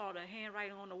 But you saw the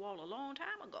handwriting on the wall a long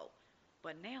time ago.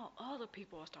 But now other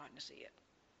people are starting to see it.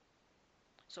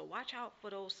 So watch out for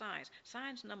those signs.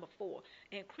 Signs number 4,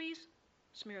 increase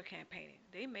smear campaigning.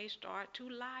 They may start to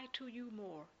lie to you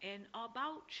more and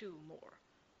about you more.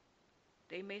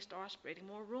 They may start spreading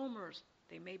more rumors.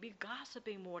 They may be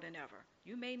gossiping more than ever.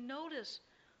 You may notice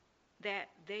that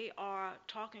they are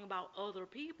talking about other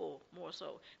people more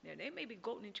so. Now, they may be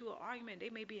goading into an argument. They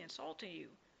may be insulting you.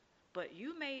 But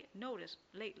you may notice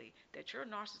lately that your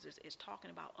narcissist is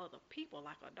talking about other people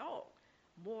like a dog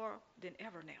more than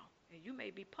ever now. And you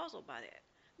may be puzzled by that.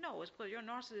 No, it's because your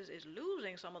narcissist is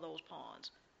losing some of those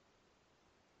pawns.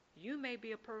 You may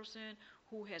be a person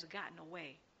who has gotten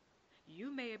away.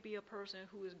 You may be a person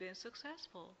who has been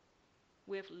successful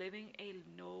with living a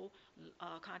no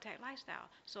contact lifestyle.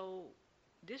 So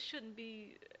this shouldn't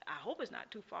be, I hope it's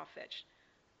not too far fetched,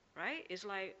 right? It's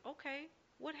like, okay,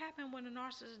 what happened when a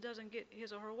narcissist doesn't get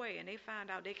his or her way and they find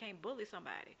out they can't bully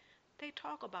somebody? They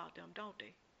talk about them, don't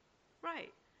they?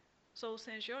 Right. So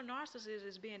since your narcissist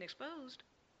is being exposed,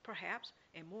 perhaps,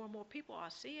 and more people are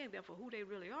seeing them for who they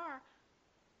really are,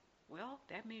 well,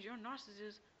 that means your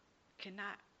narcissist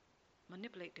cannot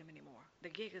manipulate them anymore. The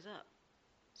gig is up.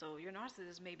 So your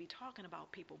narcissist may be talking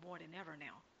about people more than ever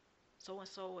now. So and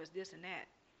so is this and that.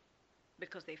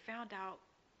 Because they found out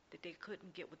that they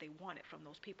couldn't get what they wanted from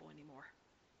those people anymore.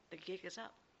 The gig is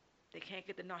up. They can't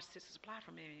get the narcissistic supply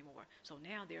from them anymore. So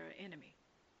now they're an enemy.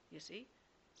 You see?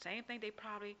 Same thing they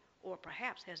probably or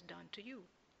perhaps has done to you.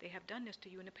 They have done this to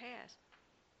you in the past.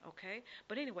 Okay?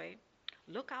 But anyway,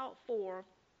 look out for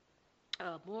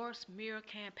more smear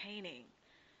campaigning.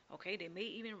 Okay? They may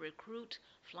even recruit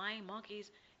flying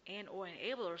monkeys and or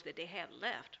enablers that they have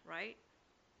left, right?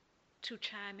 To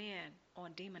chime in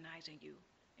on demonizing you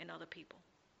and other people.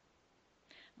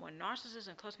 When narcissists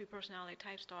and cluster B personality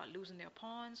types start losing their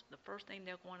pawns, the first thing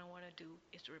they're going to want to do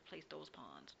is to replace those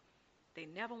pawns. They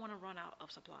never want to run out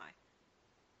of supply.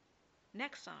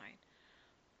 Next sign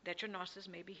that your narcissist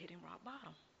may be hitting rock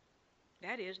bottom.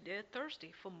 That is, they're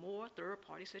thirsty for more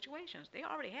third-party situations. They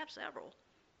already have several.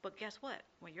 But guess what?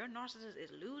 When your narcissist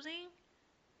is losing,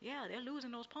 yeah, they're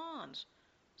losing those pawns.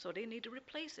 So they need to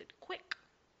replace it quick.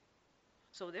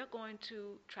 So they're going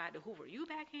to try to hoover you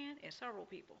back in and several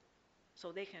people.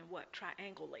 So they can what?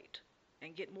 Triangulate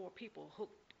and get more people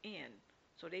hooked in.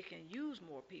 So they can use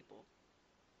more people,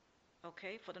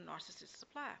 okay, for the narcissist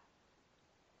supply.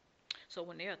 So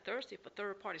when they're thirsty for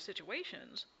third-party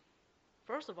situations,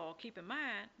 first of all, keep in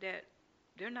mind that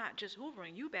they're not just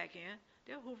hoovering you back in,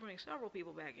 they're hoovering several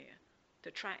people back in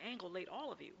to triangulate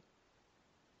all of you.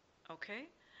 Okay?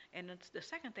 And the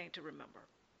second thing to remember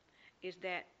is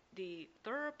that the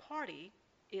third party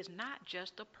is not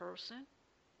just a person,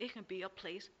 it can be a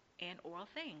place and or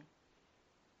a thing.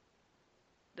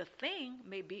 The thing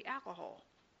may be alcohol.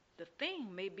 The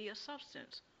thing may be a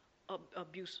substance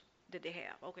abuse that they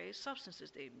have, okay?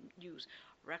 Substances they use,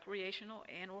 recreational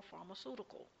and or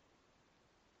pharmaceutical.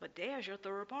 But there's your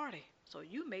third party. So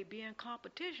you may be in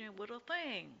competition with a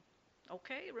thing,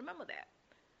 okay? Remember that.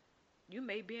 You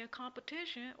may be in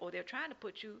competition, or they're trying to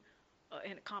put you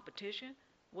in a competition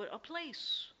with a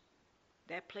place.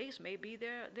 That place may be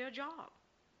their job.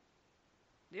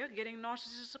 They're getting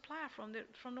narcissistic supply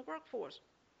from the workforce.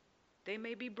 They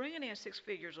may be bringing in 6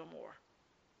 figures or more,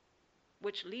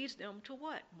 which leads them to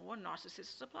what? More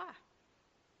narcissistic supply.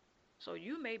 So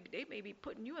they may be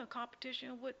putting you in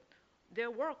competition with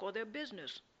their work or their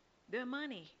business, their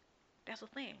money. That's a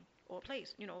thing, or a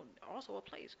place, also a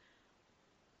place.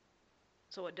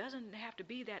 So it doesn't have to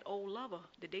be that old lover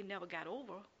that they never got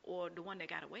over or the one that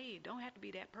got away. It don't have to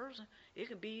be that person. It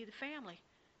can be the family.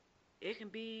 It can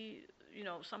be,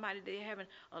 somebody they're having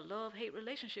a love-hate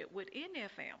relationship within their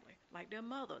family, like their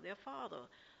mother, their father,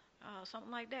 something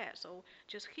like that. So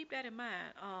just keep that in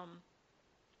mind.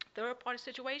 Third-party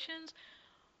situations,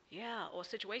 yeah, or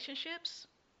situationships,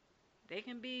 they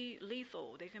can be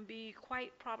lethal. They can be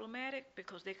quite problematic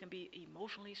because they can be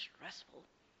emotionally stressful.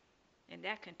 And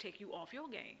that can take you off your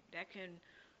game. That can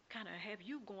kind of have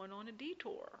you going on a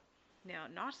detour. Now,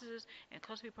 narcissists and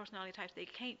cluster B personality types, they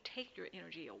can't take your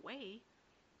energy away.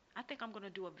 I think I'm going to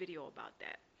do a video about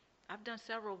that. I've done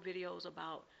several videos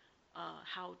about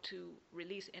how to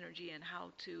release energy and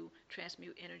how to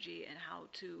transmute energy and how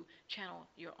to channel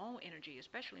your own energy,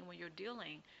 especially when you're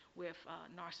dealing with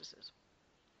narcissists.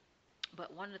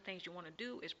 But one of the things you want to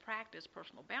do is practice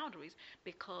personal boundaries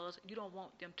because you don't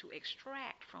want them to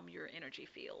extract from your energy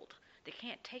field. They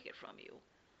can't take it from you,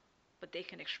 but they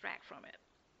can extract from it.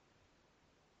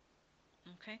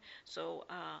 Okay, so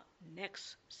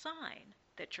next sign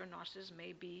that your narcissist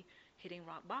may be hitting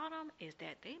rock bottom is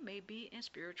that they may be in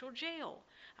spiritual jail.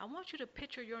 I want you to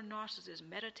picture your narcissist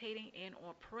meditating and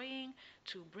or praying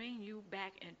to bring you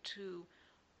back into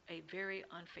a very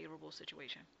unfavorable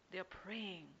situation. They're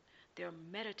praying, they're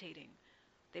meditating,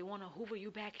 they want to hoover you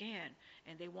back in,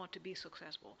 and they want to be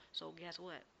successful. So guess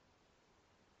what?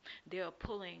 They're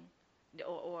pulling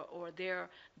or they're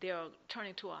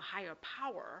turning to a higher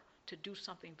power to do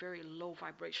something very low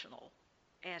vibrational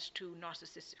as to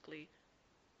narcissistically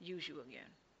use you again.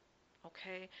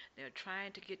 Okay? They're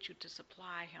trying to get you to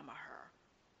supply him or her.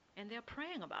 And they're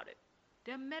praying about it.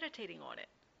 They're meditating on it.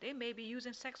 They may be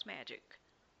using sex magic.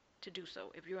 to do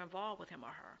so if you're involved with him or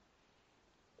her.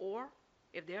 Or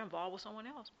if they're involved with someone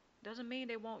else. Doesn't mean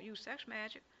they won't use sex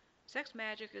magic. Sex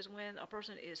magic is when a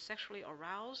person is sexually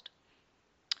aroused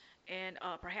and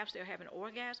perhaps they're having an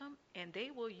orgasm, and they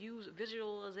will use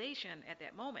visualization at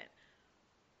that moment.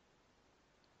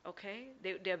 Okay?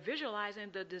 They're visualizing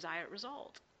the desired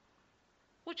result,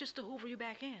 which is to hoover you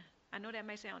back in. I know that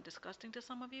may sound disgusting to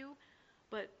some of you,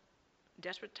 but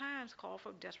desperate times call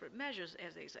for desperate measures,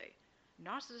 as they say.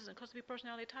 Narcissists and cluster B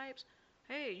personality types,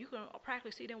 hey, you can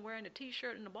practically see them wearing the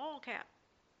t-shirt and the ball cap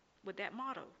with that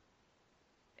motto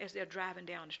as they're driving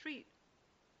down the street,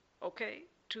 okay,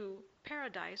 to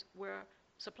paradise where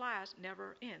supplies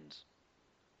never ends.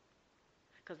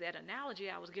 Because that analogy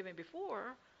I was giving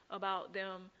before about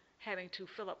them having to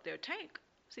fill up their tank,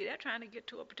 see, they're trying to get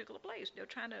to a particular place. They're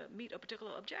trying to meet a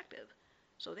particular objective.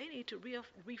 So they need to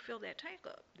refill that tank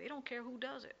up. They don't care who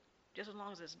does it, just as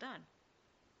long as it's done.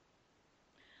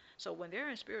 So when they're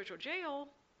in spiritual jail,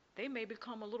 they may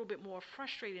become a little bit more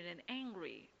frustrated and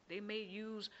angry. They may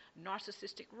use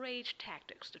narcissistic rage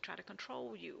tactics to try to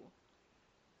control you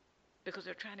because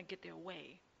they're trying to get their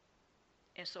way.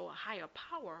 And so a higher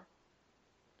power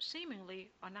seemingly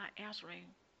are not answering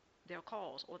their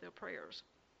calls or their prayers.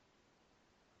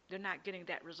 They're not getting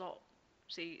that result.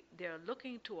 See, they're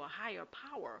looking to a higher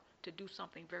power to do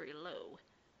something very low.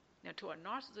 Now, to a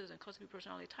narcissist and cluster B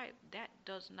personality type, that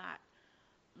does not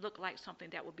look like something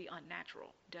that would be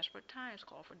unnatural. Desperate times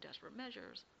call for desperate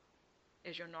measures,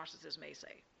 as your narcissist may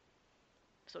say.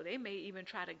 So they may even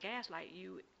try to gaslight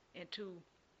you into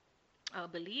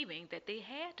believing that they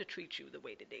had to treat you the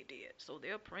way that they did. So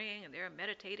they're praying and they're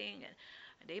meditating,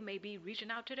 and they may be reaching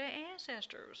out to their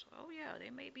ancestors. Oh yeah, they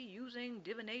may be using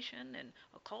divination and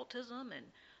occultism and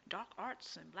dark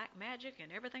arts and black magic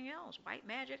and everything else, white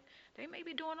magic. They may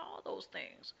be doing all those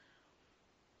things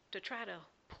to try to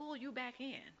pull you back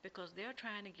in because they're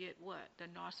trying to get what?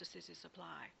 The narcissistic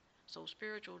supply. So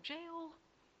spiritual jail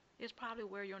is probably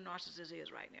where your narcissist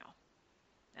is right now.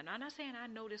 And I'm not saying I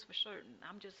know this for certain.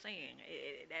 I'm just saying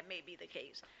that may be the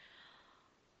case.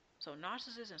 So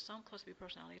narcissists and some cluster B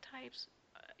personality types,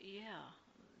 yeah,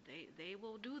 they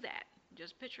will do that.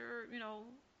 Just picture,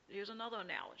 here's another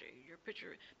analogy.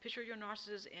 Picture your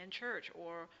narcissist in church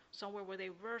or somewhere where they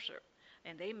worship,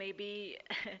 and they may be,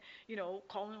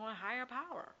 calling on a higher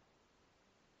power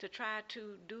to try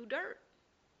to do dirt.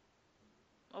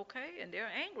 Okay, and they're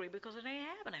angry because it ain't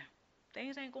happening.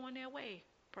 Things ain't going their way,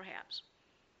 perhaps.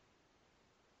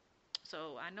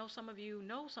 So I know some of you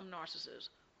know some narcissists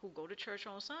who go to church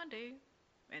on Sunday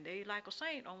and they like a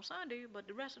saint on Sunday, but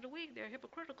the rest of the week they're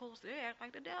hypocritical, so they act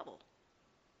like the devil.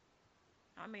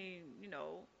 I mean,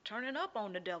 turning up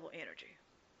on the devil energy,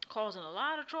 causing a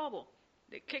lot of trouble.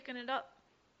 They're kicking it up,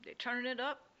 they're turning it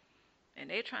up, and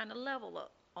they're trying to level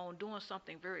up on doing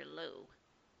something very low.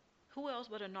 Who else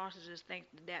but a narcissist think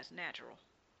that's natural?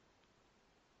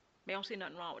 They don't see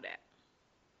nothing wrong with that.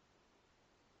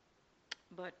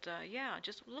 But yeah,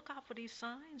 just look out for these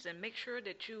signs and make sure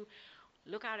that you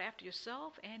look out after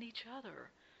yourself and each other.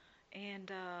 And,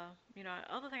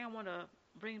 other thing I want to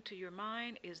bring to your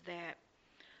mind is that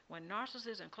when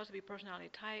narcissists and cluster B personality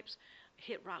types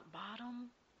hit rock bottom,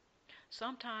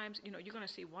 sometimes, you're going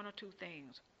to see one or two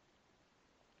things.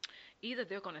 Either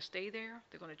they're going to stay there,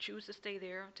 they're going to choose to stay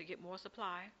there to get more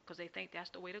supply because they think that's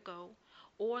the way to go,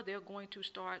 or they're going to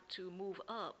start to move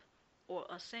up or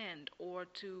ascend or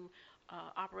to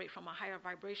operate from a higher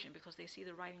vibration because they see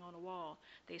the writing on the wall.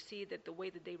 They see that the way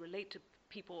that they relate to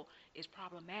people is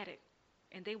problematic,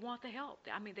 and they want the help.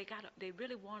 I mean, they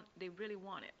really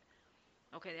want it.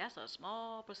 Okay, that's a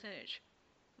small percentage,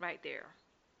 right there,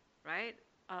 right?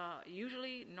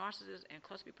 Usually, narcissists and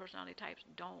cluster B personality types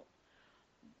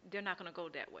they're not going to go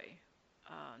that way.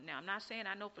 Now, I'm not saying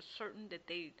I know for certain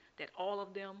that all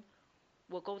of them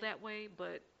will go that way,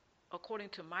 but according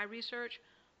to my research,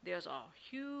 there's a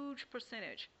huge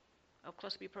percentage of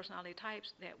cluster B personality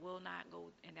types that will not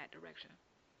go in that direction.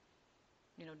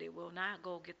 They will not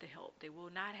go get the help. They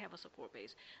will not have a support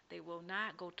base. They will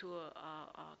not go to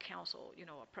a counsel,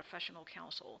 a professional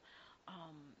counsel.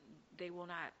 They will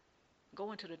not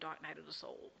go into the dark night of the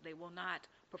soul. They will not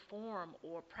perform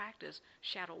or practice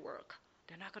shadow work.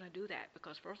 They're not going to do that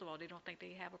because, first of all, they don't think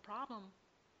they have a problem.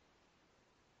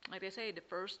 Like they say, the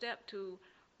first step to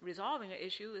resolving an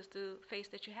issue is to face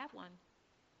that you have one.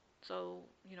 So,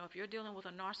 if you're dealing with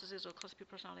a narcissist or cluster B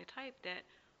personality type that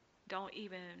don't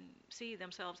even see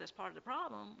themselves as part of the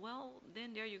problem, well,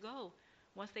 then there you go.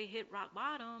 Once they hit rock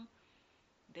bottom,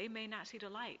 they may not see the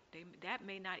light. That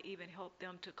may not even help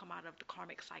them to come out of the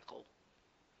karmic cycle.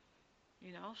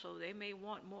 So they may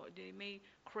want more, they may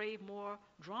crave more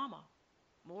drama.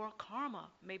 more karma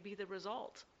may be the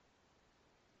result.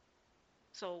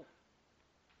 So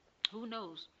who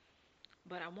knows?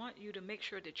 But I want you to make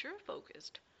sure that you're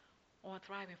focused on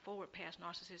thriving forward past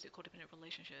narcissistic codependent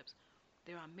relationships.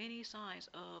 There are many signs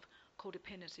of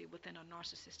codependency within a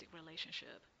narcissistic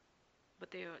relationship,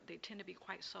 but they tend to be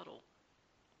quite subtle.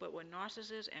 But when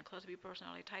narcissists and cluster B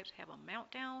personality types have a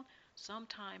meltdown,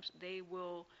 sometimes they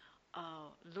will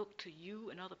look to you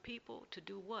and other people to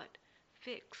do what?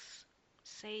 Fix,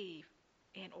 save,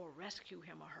 and or rescue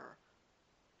him or her.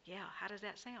 Yeah, how does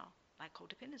that sound? Like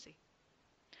codependency.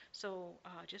 So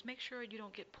just make sure you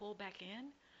don't get pulled back in.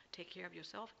 Take care of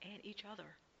yourself and each other.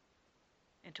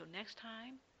 Until next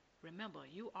time, remember,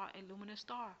 you are a luminous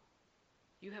star.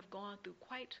 You have gone through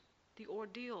quite the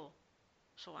ordeal.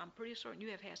 So I'm pretty certain you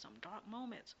have had some dark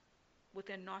moments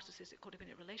within narcissistic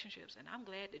codependent relationships, and I'm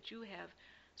glad that you have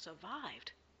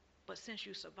survived. But since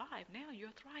you survived, now you're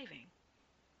thriving.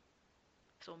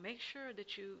 So make sure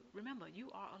that you remember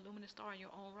you are a luminous star in your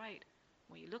own right.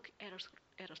 When you look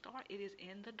at a star, it is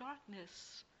in the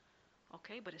darkness.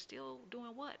 Okay, but it's still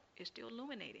doing what? It's still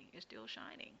illuminating. It's still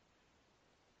shining.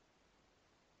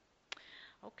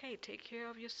 Okay, take care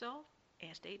of yourself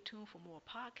and stay tuned for more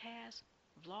podcasts,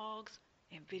 vlogs,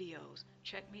 and videos.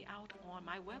 Check me out on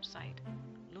my website,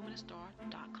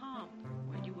 luminousStar.com,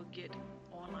 where you will get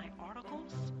online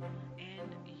articles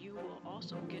and you will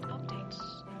also get updates.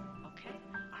 Okay?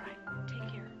 All right,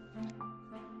 take care.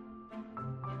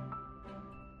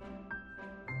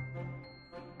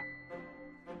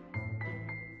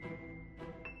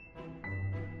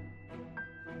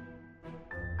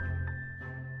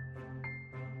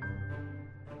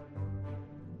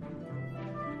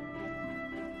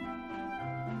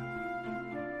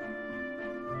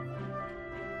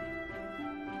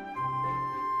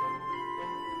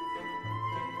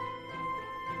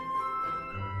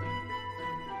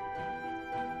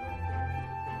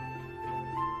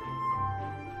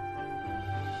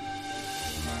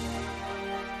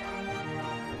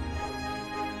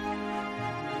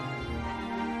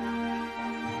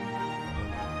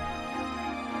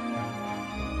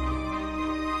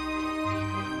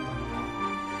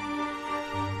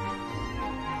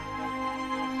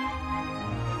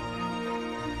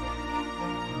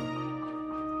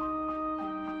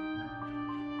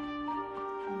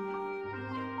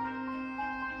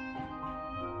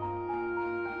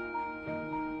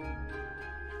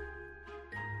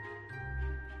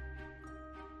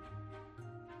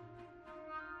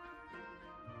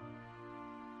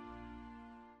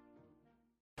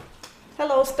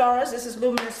 Hello stars, this is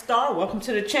Luminous Star. Welcome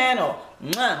to the channel.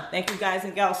 Thank you guys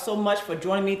and gals so much for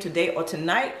joining me today or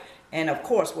tonight. And of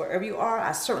course, wherever you are,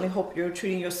 I certainly hope you're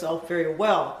treating yourself very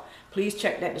well. Please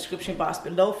check that description box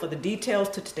below for the details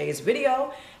to today's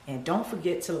video. And don't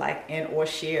forget to like and or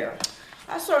share.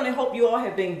 I certainly hope you all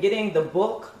have been getting the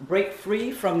book, Break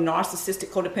Free from Narcissistic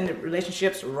Codependent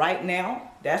Relationships right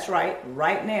now. That's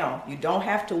right now. You don't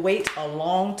have to wait a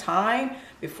long time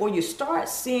before you start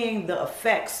seeing the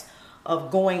effects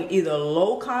of going either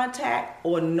low contact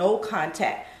or no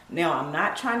contact. Now, I'm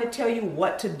not trying to tell you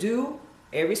what to do.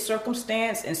 Every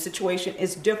circumstance and situation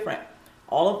is different.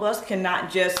 All of us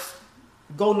cannot just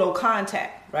go no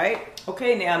contact, right?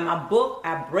 Okay, now in my book,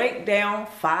 I break down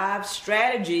 5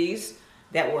 strategies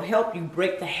that will help you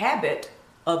break the habit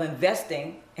of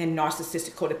investing in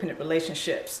narcissistic codependent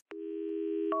relationships.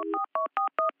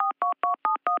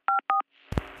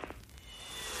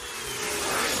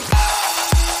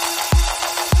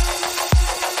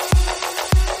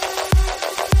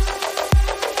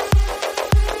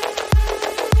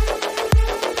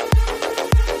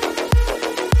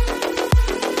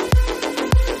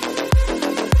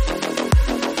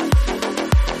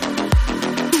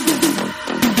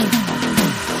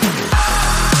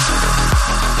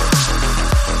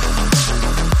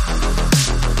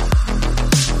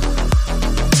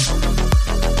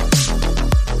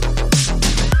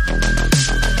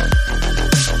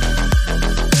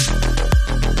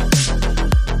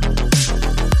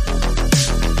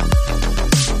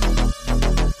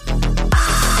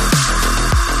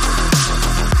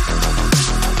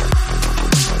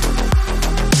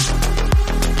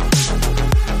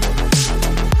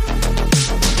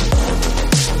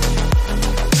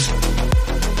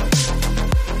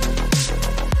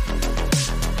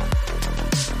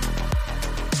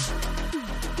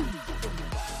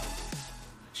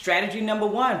 Strategy number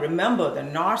 1, remember the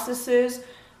narcissist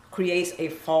creates a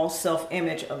false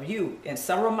self-image of you. In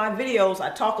several of my videos,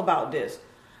 I talk about this.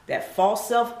 That false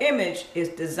self-image is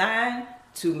designed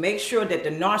to make sure that the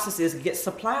narcissist gets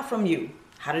supply from you.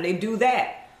 How do they do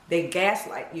that? They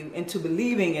gaslight you into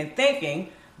believing and thinking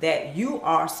that you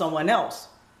are someone else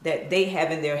that they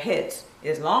have in their heads.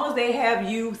 As long as they have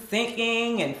you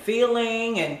thinking and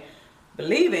feeling and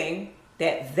believing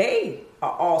that they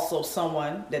are also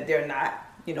someone that they're not,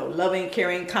 loving,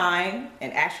 caring, kind,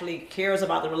 and actually cares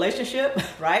about the relationship,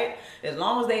 right? As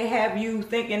long as they have you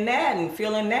thinking that and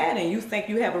feeling that, and you think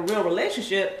you have a real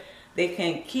relationship, they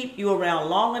can keep you around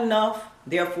long enough.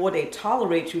 Therefore, they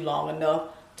tolerate you long enough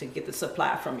to get the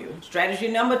supply from you. Strategy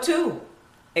number 2,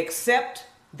 accept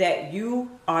that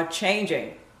you are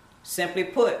changing. Simply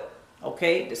put,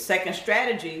 okay, the second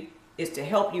strategy is to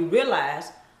help you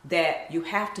realize that you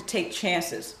have to take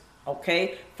chances,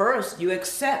 okay? First, you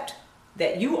accept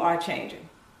that you are changing.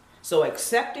 So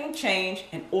accepting change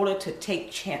in order to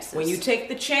take chances. When you take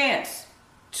the chance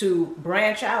to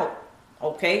branch out,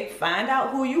 okay, find out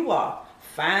who you are.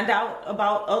 Find out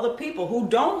about other people who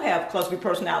don't have cluster B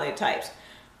personality types.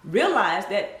 Realize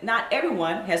that not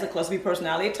everyone has a cluster B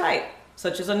personality type,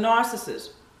 such as a narcissist,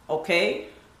 okay,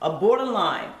 a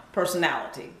borderline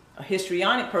personality, a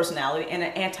histrionic personality, and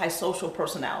an antisocial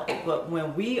personality. But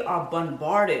when we are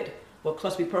bombarded with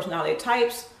cluster B personality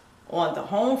types on the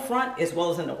home front as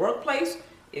well as in the workplace,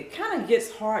 it kind of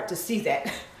gets hard to see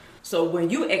that. So when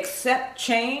you accept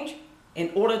change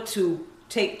in order to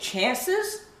take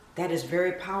chances, that is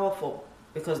very powerful,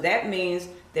 because that means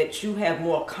that you have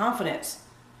more confidence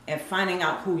in finding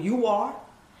out who you are,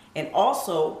 and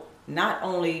also not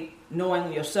only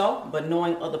knowing yourself, but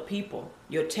knowing other people.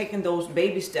 You're taking those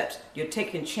baby steps. You're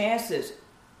taking chances.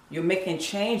 You're making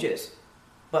changes.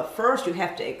 But first, you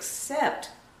have to accept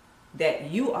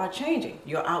that you are changing.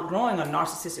 You're outgrowing a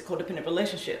narcissistic codependent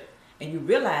relationship. And you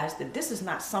realize that this is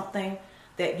not something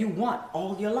that you want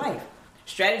all your life.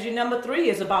 Strategy number 3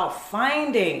 is about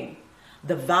finding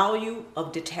the value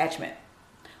of detachment.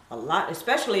 A lot,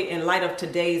 especially in light of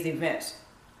today's events.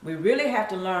 We really have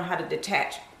to learn how to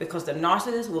detach, because the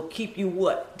narcissist will keep you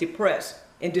what? Depressed,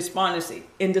 in despondency,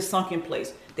 in the sunken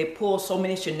place. They pull so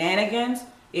many shenanigans,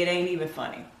 it ain't even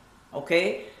funny.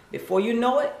 Okay? Before you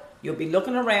know it, you'll be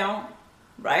looking around,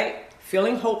 right?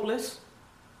 Feeling hopeless.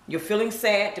 You're feeling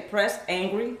sad, depressed,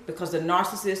 angry, because the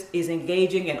narcissist is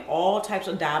engaging in all types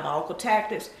of diabolical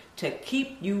tactics to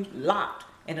keep you locked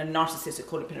in a narcissistic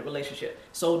codependent relationship.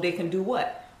 So they can do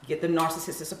what? Get the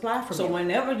narcissistic supply from you. So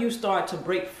whenever you start to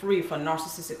break free from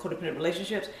narcissistic codependent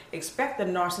relationships, expect the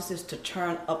narcissist to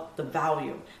turn up the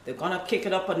volume. They're going to kick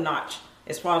it up a notch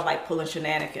as far as like pulling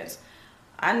shenanigans.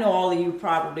 I know all of you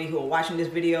probably who are watching this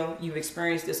video, you've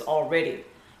experienced this already.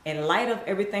 In light of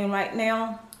everything right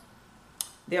now,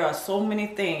 there are so many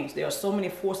things, there are so many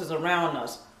forces around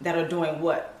us that are doing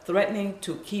what? Threatening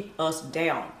to keep us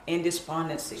down in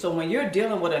despondency. So when you're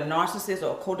dealing with a narcissist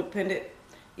or a codependent,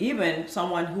 even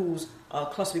someone who's a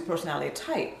cluster B personality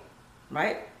type,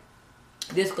 right?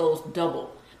 This goes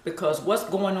double, because what's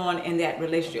going on in that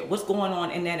relationship? What's going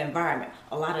on in that environment?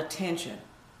 A lot of tension.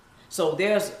 So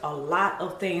there's a lot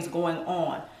of things going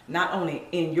on, not only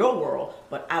in your world,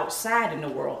 but outside in the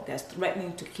world that's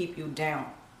threatening to keep you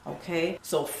down, okay?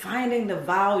 So finding the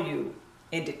value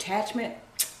in detachment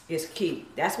is key.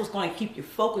 That's what's going to keep you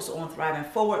focused on thriving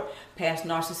forward past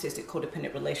narcissistic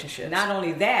codependent relationships. Not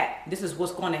only that, this is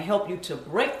what's going to help you to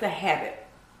break the habit.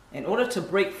 In order to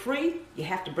break free, you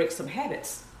have to break some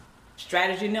habits.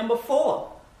 Strategy number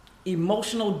 4,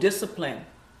 emotional discipline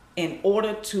in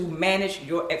order to manage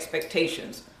your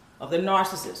expectations of the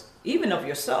narcissist, even of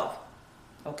yourself.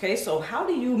 Okay, so how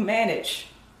do you manage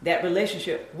that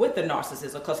relationship with the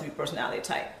narcissist or cluster B personality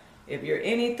type? If you're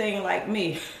anything like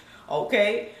me,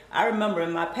 okay, I remember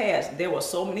in my past, there were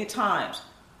so many times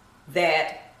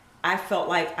that I felt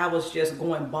like I was just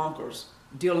going bonkers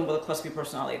dealing with a cluster B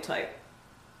personality type.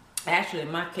 Actually,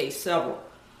 in my case, several.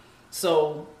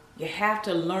 So you have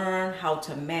to learn how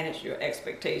to manage your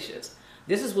expectations.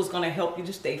 This is what's going to help you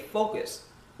to stay focused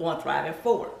on thriving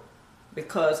forward,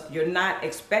 because you're not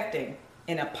expecting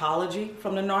an apology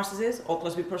from the narcissist or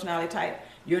cluster B personality type.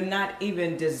 You're not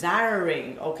even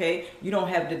desiring, okay? You don't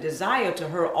have the desire to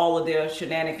hear all of their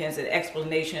shenanigans and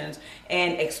explanations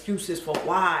and excuses for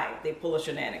why they pull the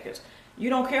shenanigans.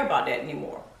 You don't care about that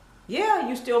anymore. Yeah,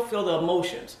 you still feel the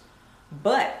emotions,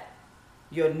 but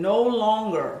you're no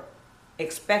longer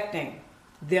expecting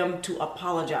them to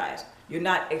apologize. You're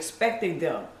not expecting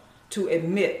them to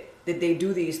admit that they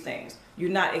do these things. You're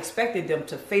not expecting them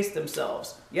to face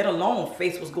themselves, yet alone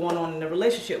face what's going on in the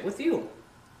relationship with you,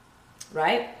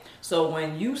 right? So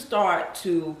when you start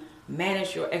to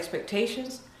manage your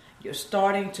expectations, you're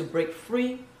starting to break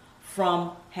free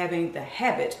from having the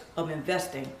habit of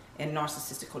investing in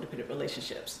narcissistic codependent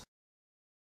relationships.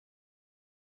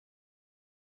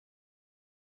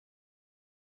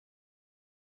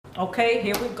 Okay,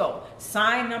 here we go.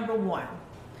 Sign number 1.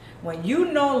 When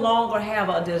you no longer have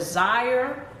a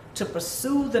desire to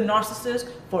pursue the narcissist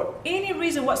for any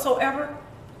reason whatsoever,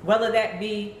 whether that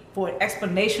be for an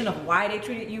explanation of why they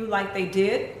treated you like they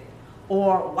did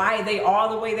or why they are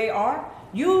the way they are,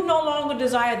 you no longer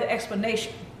desire the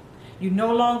explanation. You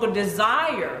no longer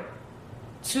desire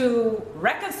to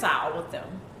reconcile with them.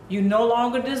 You no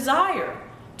longer desire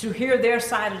to hear their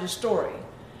side of the story.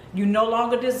 You no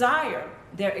longer desire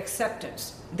their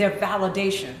acceptance, their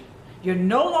validation. You're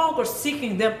no longer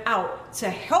seeking them out to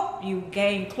help you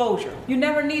gain closure. You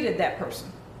never needed that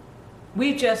person.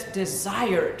 We just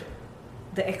desired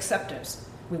the acceptance.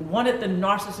 We wanted the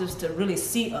narcissist to really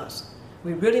see us.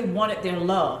 We really wanted their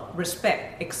love,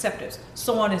 respect, acceptance,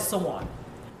 so on and so on.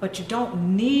 But you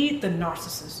don't need the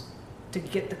narcissist to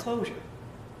get the closure.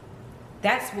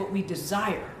 That's what we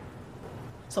desire.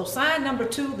 So sign number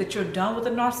 2 that you're done with the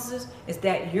narcissist is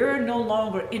that you're no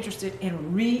longer interested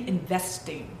in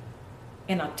reinvesting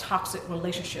in a toxic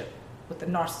relationship with the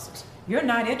narcissist. You're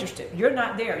not interested. You're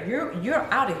not there.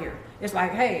 You're out of here. It's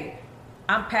like, hey,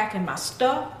 I'm packing my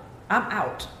stuff. I'm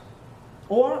out.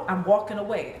 Or I'm walking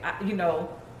away. I'm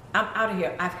out of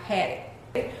here. I've had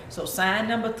it. So sign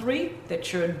number 3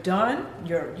 that you're done.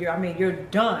 You're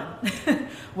done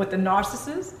with the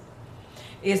narcissist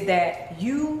is that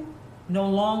you no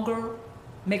longer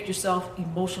make yourself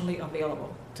emotionally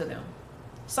available to them.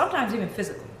 Sometimes even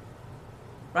physically.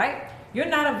 Right? You're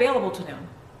not available to them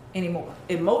anymore.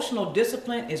 Emotional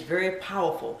discipline is very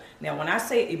powerful. Now, when I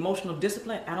say emotional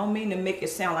discipline, I don't mean to make it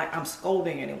sound like I'm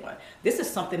scolding anyone. This is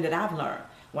something that I've learned.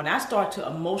 When I started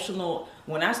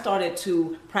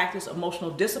to practice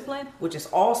emotional discipline, which is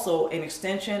also an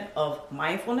extension of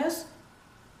mindfulness,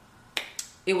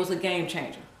 it was a game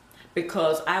changer.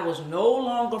 Because I was no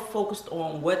longer focused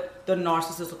on what the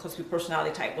narcissist or cluster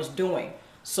personality type was doing.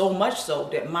 So much so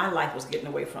that my life was getting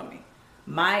away from me.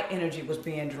 My energy was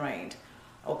being drained.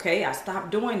 Okay, I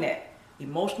stopped doing that.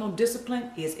 Emotional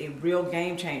discipline is a real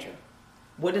game changer.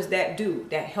 What does that do?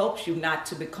 That helps you not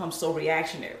to become so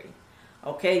reactionary.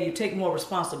 Okay, you take more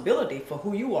responsibility for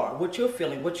who you are, what you're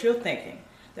feeling, what you're thinking.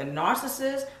 The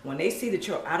narcissist, when they see that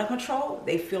you're out of control,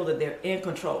 they feel that they're in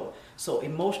control. So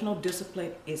emotional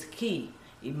discipline is key.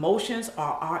 Emotions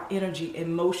are our energy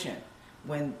in motion.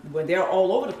 When they're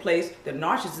all over the place, the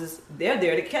narcissists, they're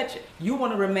there to catch it. You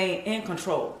want to remain in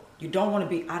control. You don't want to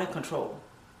be out of control.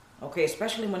 Okay,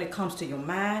 especially when it comes to your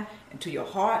mind and to your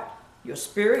heart, your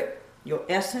spirit, your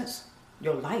essence,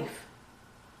 your life.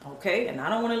 Okay, and I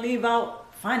don't want to leave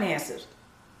out finances.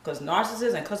 Because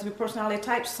narcissists and cluster B personality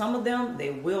types, some of them,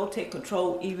 they will take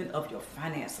control even of your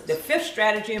finances. The 5th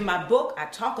strategy in my book, I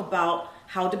talk about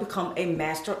how to become a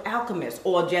master alchemist,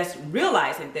 or just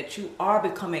realizing that you are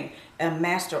becoming a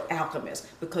master alchemist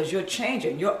because you're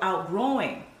changing, you're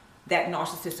outgrowing that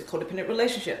narcissistic codependent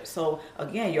relationship. So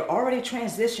again, you're already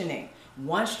transitioning.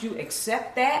 Once you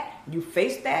accept that, you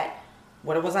face that,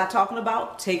 what was I talking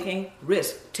about? Taking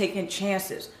risks, taking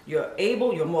chances.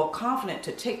 You're more confident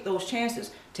to take those chances.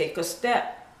 Take a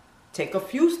step, take a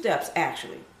few steps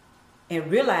actually, and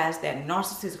realize that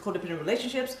narcissistic codependent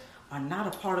relationships are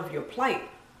not a part of your plight.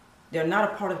 They're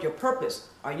not a part of your purpose.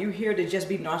 Are you here to just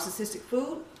be narcissistic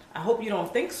food? I hope you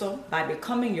don't think so. By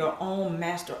becoming your own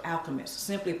master alchemist,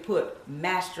 simply put,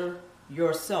 master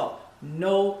yourself.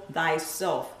 Know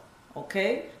thyself.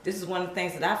 Okay? This is one of the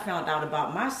things that I found out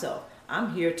about myself.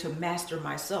 I'm here to master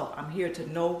myself. I'm here to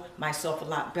know myself a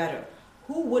lot better.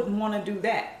 Who wouldn't want to do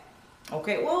that?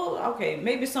 Okay,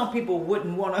 maybe some people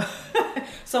wouldn't want to.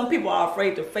 Some people are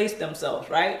afraid to face themselves,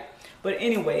 right? But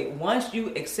anyway, once you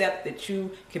accept that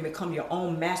you can become your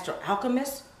own master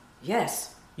alchemist,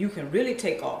 yes, you can really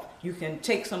take off. You can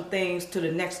take some things to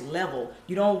the next level.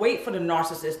 You don't wait for the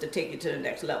narcissist to take you to the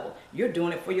next level. You're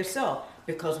doing it for yourself.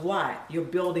 Because why? You're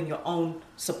building your own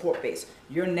support base.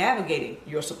 You're navigating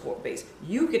your support base.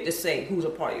 You get to say who's a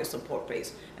part of your support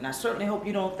base. And I certainly hope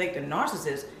you don't think the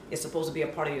narcissist is supposed to be a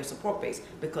part of your support base,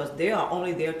 because they are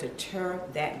only there to tear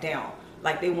that down,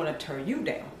 like they want to tear you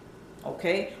down.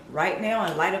 Okay? Right now,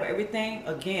 in light of everything,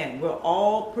 again, we're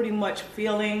all pretty much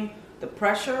feeling the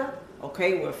pressure.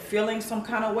 Okay? We're feeling some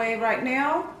kind of way right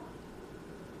now.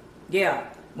 Yeah.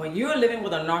 When you're living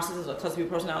with a narcissist or cluster B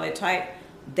personality type,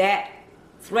 that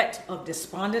threat of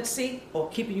despondency or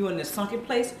keeping you in the sunken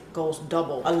place goes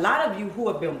double. A lot of you who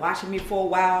have been watching me for a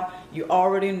while, you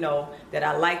already know that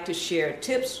I like to share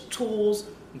tips, tools,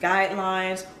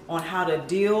 guidelines on how to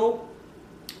deal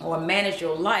or manage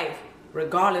your life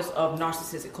regardless of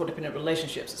narcissistic codependent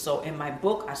relationships. So in my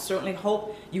book, I certainly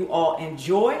hope you all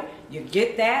enjoy, you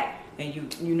get that, and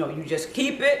you just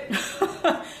keep it.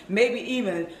 Maybe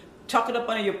even tuck it up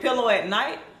under your pillow at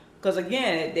night. Because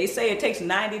again, they say it takes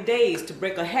 90 days to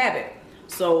break a habit.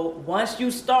 So once you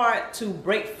start to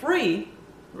break free,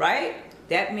 right,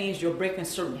 that means you're breaking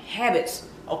certain habits,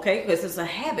 okay? Because it's a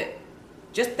habit.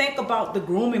 Just think about the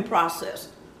grooming process.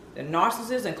 The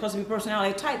narcissist and cluster B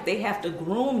personality type, they have to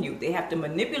groom you. They have to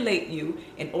manipulate you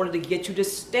in order to get you to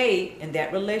stay in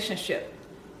that relationship.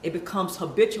 It becomes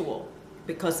habitual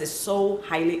because it's so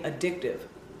highly addictive.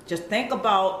 Just think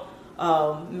about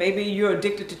maybe you're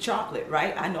addicted to chocolate,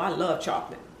 right? I know I love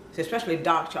chocolate, especially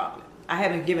dark chocolate. I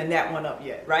haven't given that one up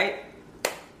yet, right?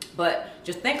 But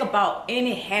just think about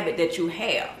any habit that you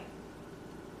have.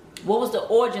 What was the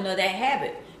origin of that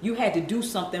habit? You had to do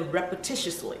something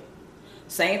repetitiously.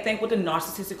 Same thing with the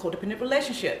narcissistic codependent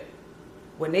relationship.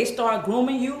 When they start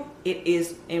grooming you, it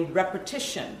is in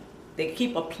repetition. They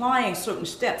keep applying certain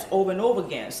steps over and over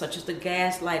again, such as the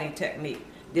gaslighting technique.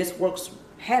 This works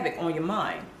havoc on your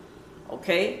mind,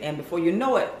 okay? And before you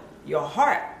know it, your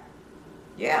heart,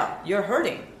 yeah, you're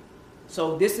hurting.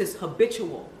 So this is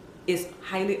habitual. It's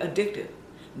highly addictive.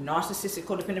 Narcissistic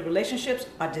codependent relationships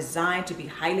are designed to be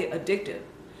highly addictive.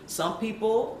 Some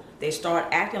people, they start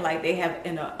acting like they have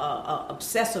an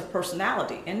obsessive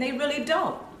personality, and they really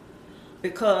don't.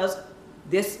 Because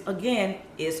this, again,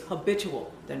 is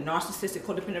habitual. The narcissistic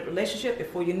codependent relationship,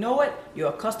 before you know it, you're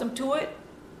accustomed to it.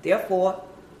 Therefore,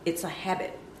 it's a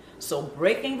habit. So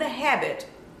breaking the habit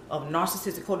of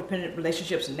narcissistic codependent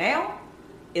relationships now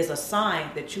is a sign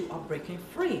that you are breaking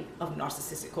free of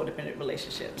narcissistic codependent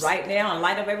relationships. Right now, in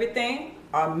light of everything,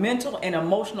 our mental and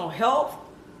emotional health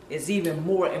is even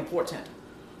more important.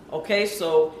 Okay,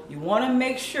 so you want to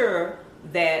make sure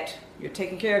that you're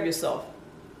taking care of yourself.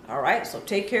 All right, so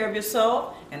take care of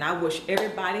yourself, and I wish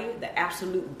everybody the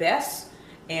absolute best.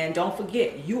 And don't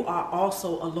forget, you are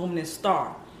also a luminous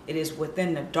star. It is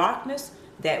within the darkness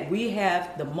that we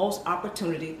have the most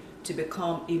opportunity to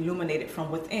become illuminated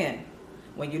from within.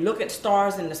 When you look at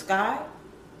stars in the sky,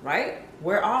 right,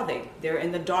 where are they? They're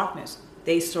in the darkness.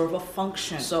 They serve a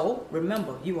function. So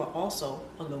remember, you are also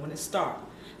a luminous star.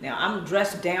 Now, I'm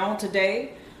dressed down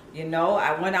today. You know,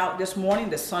 I went out this morning.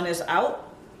 The sun is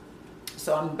out.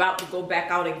 So I'm about to go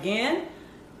back out again.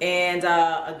 And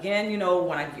again, you know,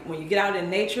 when you get out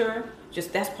in nature,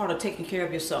 just that's part of taking care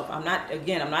of yourself. I'm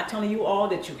not telling you all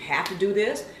that you have to do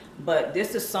this, but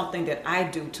this is something that I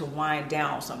do to wind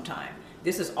down sometime.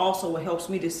 This is also what helps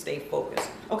me to stay focused.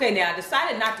 Okay, now I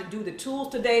decided not to do the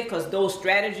tools today because those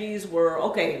strategies were,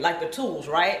 okay, like the tools,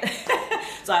 right?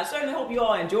 So I certainly hope you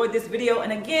all enjoyed this video.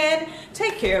 And again,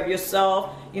 take care of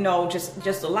yourself. You know,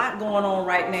 just a lot going on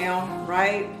right now,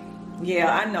 right?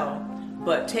 Yeah, I know.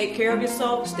 But take care of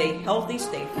yourself, stay healthy,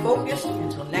 stay focused.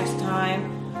 Until next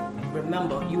time,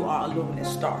 remember, you are a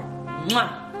luminous star.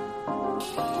 Mwah!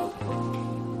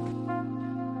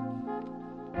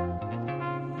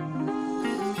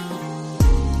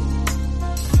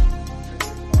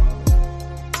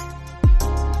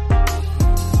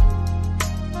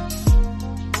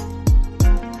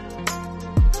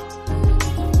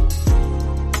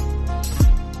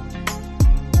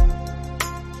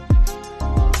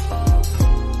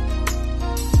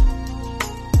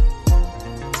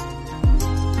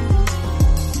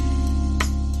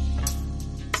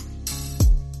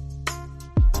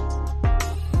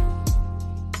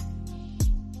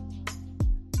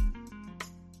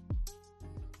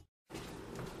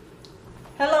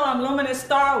 Hello, I'm Luminous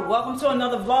Star. Welcome to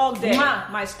another vlog day.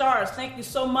 My stars, thank you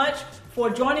so much for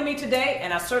joining me today,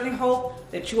 and I certainly hope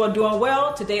that you are doing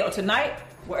well today or tonight,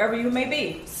 wherever you may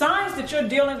be. Signs that you're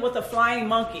dealing with a flying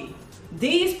monkey.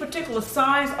 These particular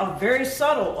signs are very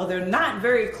subtle, or they're not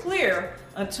very clear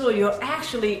until you're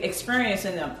actually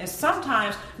experiencing them, and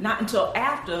sometimes not until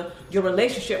after your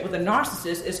relationship with a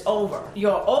narcissist is over.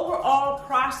 Your overall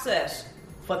process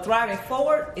for thriving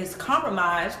forward is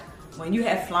compromised when you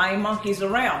have flying monkeys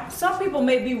around. Some people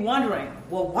may be wondering,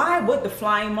 well, why would the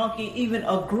flying monkey even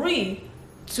agree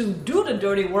to do the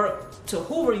dirty work to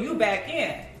hoover you back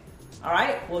in? All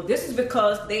right, well, this is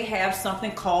because they have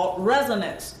something called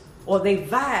resonance, or they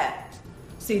vibe.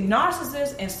 See,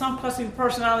 narcissists and some cluster B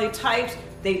personality types,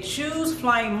 they choose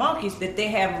flying monkeys that they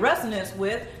have resonance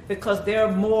with because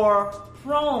they're more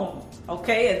prone,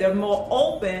 okay, and they're more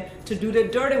open to do the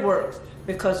dirty work.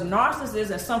 Because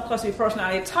narcissists and some cluster B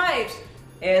personality types,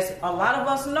 as a lot of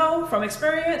us know from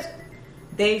experience,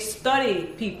 they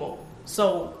study people.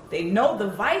 So they know the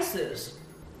vices,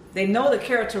 they know the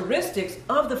characteristics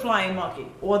of the flying monkey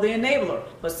or the enabler.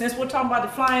 But since we're talking about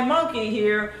the flying monkey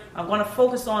here, I'm going to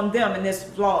focus on them in this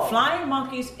vlog. Flying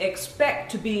monkeys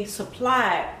expect to be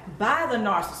supplied by the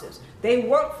narcissist. They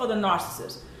work for the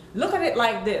narcissist. Look at it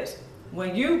like this.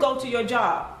 When you go to your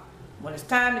job, when it's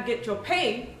time to get your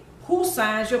pay, Who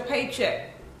signs your paycheck?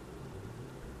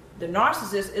 The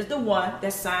narcissist is the one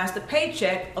that signs the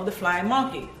paycheck of the flying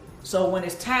monkey. So when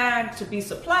it's time to be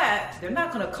supplied, they're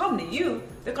not going to come to you.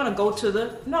 They're going to go to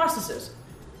the narcissist.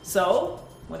 So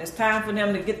when it's time for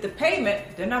them to get the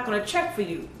payment, they're not going to check for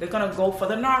you. They're going to go for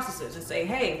the narcissist and say,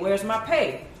 hey, where's my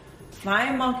pay?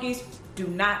 Flying monkeys do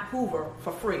not hoover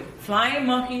for free. Flying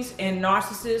monkeys and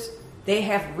narcissists, they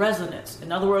have resonance.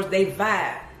 In other words, they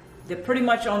vibe. They're pretty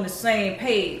much on the same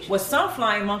page. What some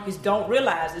flying monkeys don't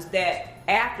realize is that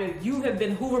after you have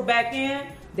been hoovered back in,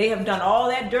 they have done all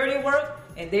that dirty work,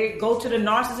 and they go to the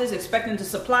narcissist expecting to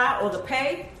supply or to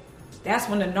pay. That's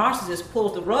when the narcissist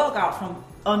pulls the rug out from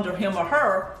under him or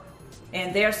her,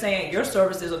 and they're saying your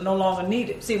services are no longer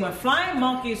needed. See, when flying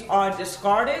monkeys are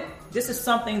discarded, this is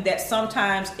something that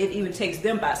sometimes it even takes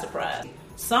them by surprise.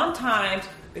 Sometimes,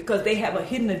 because they have a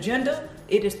hidden agenda,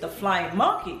 it is the flying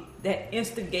monkey that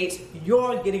instigates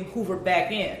your getting hoovered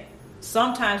back in.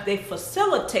 Sometimes they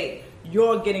facilitate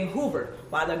your getting hoovered,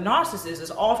 while the narcissist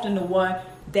is often the one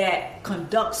that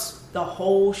conducts the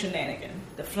whole shenanigan.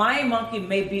 The flying monkey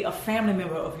may be a family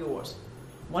member of yours.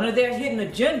 One of their hidden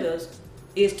agendas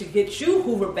is to get you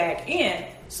hoovered back in,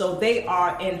 so they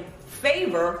are in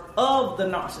favor of the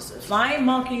narcissist. Flying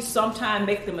monkeys sometimes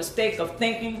make the mistake of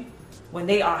thinking when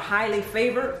they are highly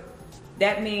favored,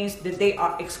 that means that they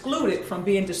are excluded from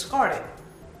being discarded.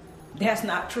 That's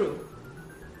not true.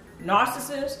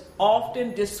 Narcissists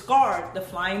often discard the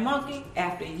flying monkey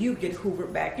after you get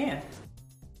hoovered back in.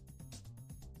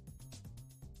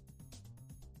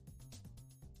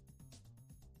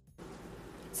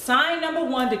 Sign number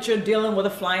one that you're dealing with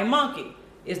a flying monkey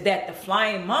is that the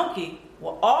flying monkey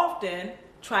will often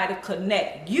try to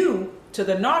connect you to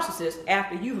the narcissist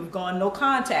after you have gone no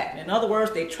contact. In other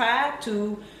words, they try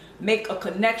to make a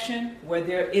connection where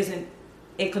there isn't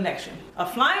a connection. A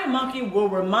flying monkey will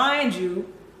remind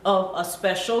you of a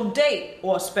special date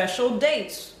or special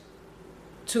dates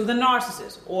to the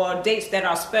narcissist, or dates that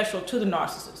are special to the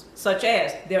narcissist, such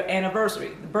as their anniversary,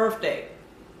 the birthday,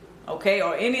 okay,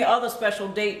 or any other special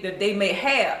date that they may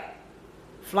have.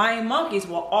 Flying monkeys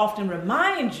will often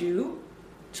remind you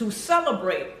to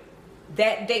celebrate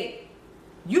that date.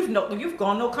 You've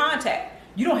gone no contact.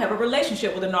 You don't have a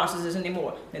relationship with the narcissist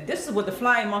anymore. And this is what the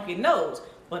flying monkey knows.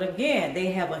 But again, they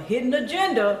have a hidden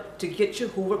agenda to get you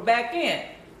hoovered back in.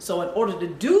 So in order to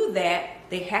do that,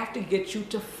 they have to get you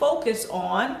to focus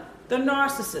on the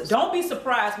narcissist. Don't be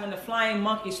surprised when the flying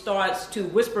monkey starts to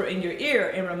whisper in your ear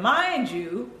and remind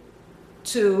you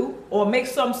to, or make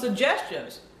some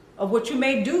suggestions of what you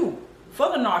may do for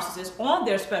the narcissist on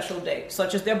their special day,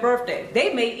 such as their birthday.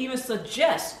 They may even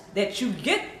suggest that you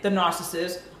get the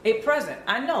narcissist a present.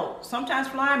 I know sometimes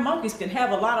flying monkeys can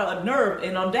have a lot of nerve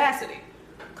and audacity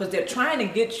because they're trying to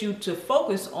get you to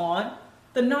focus on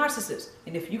the narcissist.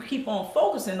 And if you keep on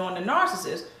focusing on the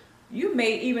narcissist, you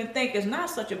may even think it's not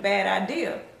such a bad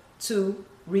idea to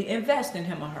reinvest in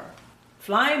him or her.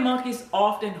 Flying monkeys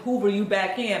often hoover you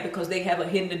back in because they have a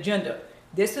hidden agenda.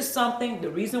 This is something, the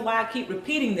reason why I keep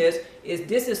repeating this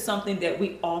is something that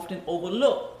we often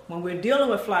overlook when we're dealing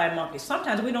with flying monkeys.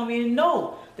 Sometimes we don't even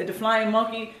know that the flying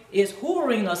monkey is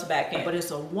hoovering us back in, but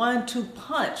it's a 1-2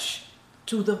 punch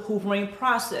to the hoovering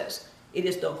process. It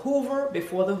is the hoover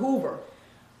before the hoover.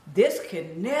 This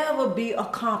can never be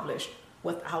accomplished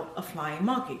without a flying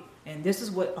monkey. And this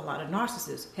is what a lot of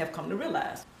narcissists have come to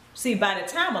realize. See, by the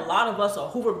time a lot of us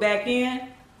are hoovered back in,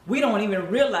 we don't even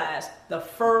realize the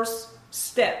first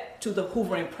step to the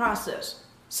hoovering process.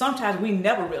 Sometimes we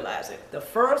never realize it. The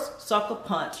first sucker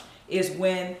punch is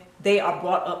when they are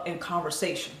brought up in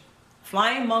conversation.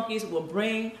 Flying monkeys will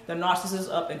bring the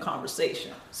narcissist up in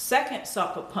conversation. Second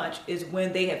sucker punch is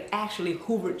when they have actually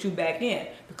hoovered you back in,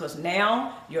 because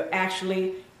now you're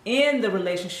actually in the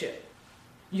relationship.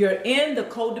 You're in the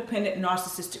codependent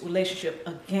narcissistic relationship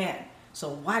again. So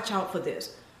watch out for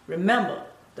this. Remember,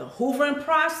 the hoovering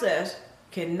process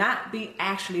cannot be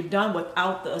actually done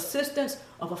without the assistance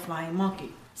of a flying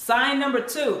monkey. Sign number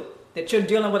 2 that you're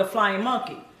dealing with a flying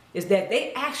monkey is that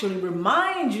they actually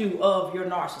remind you of your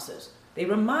narcissist. They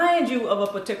remind you of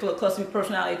a particular cluster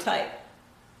personality type.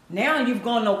 Now you've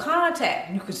gone no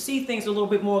contact. You can see things a little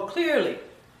bit more clearly.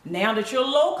 Now that you're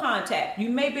low contact, you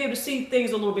may be able to see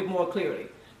things a little bit more clearly.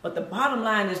 But the bottom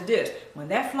line is this: when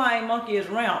that flying monkey is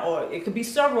around, or it could be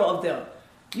several of them,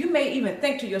 you may even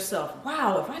think to yourself,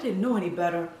 wow, if I didn't know any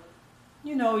better,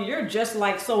 you're just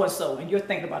like so-and-so, and you're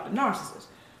thinking about the narcissist.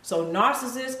 So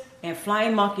narcissists and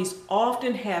flying monkeys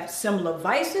often have similar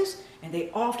vices, and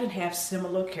they often have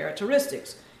similar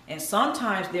characteristics. And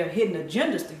sometimes their hidden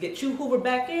agendas to get you hoovered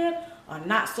back in are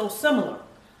not so similar.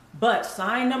 But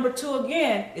sign number 2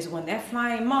 again is when that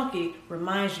flying monkey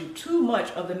reminds you too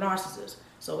much of the narcissist.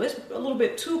 So it's a little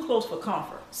bit too close for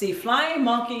comfort. See, flying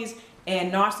monkeys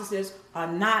and narcissists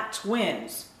are not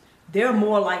twins. They're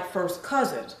more like first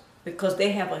cousins because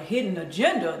they have a hidden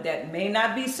agenda that may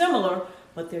not be similar,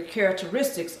 but their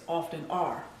characteristics often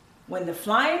are. When the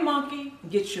flying monkey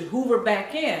gets your Hoover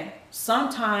back in,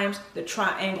 sometimes the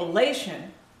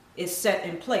triangulation is set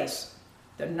in place.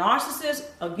 The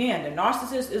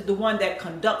narcissist is the one that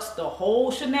conducts the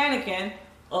whole shenanigan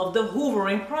of the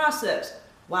hoovering process,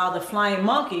 while the flying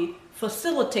monkey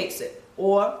facilitates it,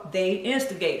 or they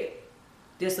instigate it.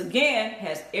 This again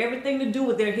has everything to do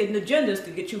with their hidden agendas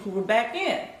to get you Hoover back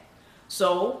in.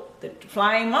 So the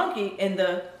flying monkey and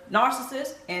the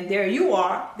narcissist, and there you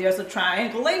are, there's a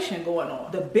triangulation going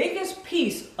on. The biggest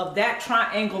piece of that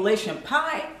triangulation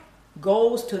pie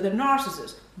goes to the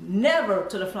narcissist, never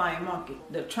to the flying monkey.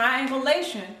 The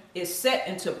triangulation is set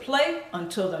into play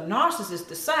until the narcissist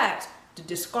decides to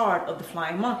discard of the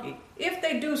flying monkey. If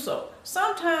they do so,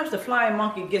 sometimes the flying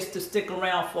monkey gets to stick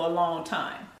around for a long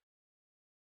time.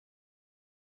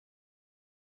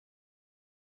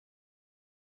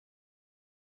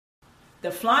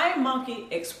 The flying monkey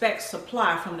expects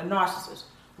supply from the narcissist,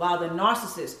 while the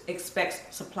narcissist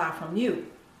expects supply from you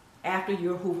after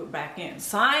you're hoovered back in.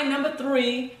 Sign number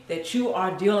 3 that you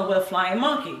are dealing with a flying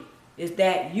monkey is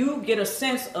that you get a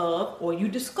sense of, or you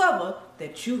discover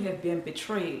that you have been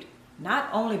betrayed, not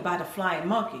only by the flying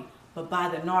monkey, but by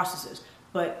the narcissist.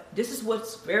 But this is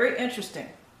what's very interesting.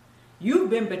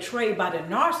 You've been betrayed by the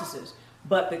narcissist,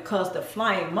 but because the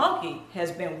flying monkey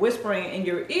has been whispering in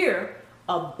your ear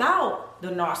about the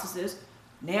narcissist,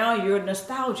 now you're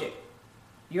nostalgic.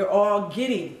 You're all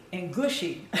giddy and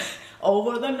gushy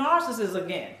over the narcissist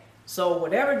again. So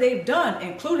whatever they've done,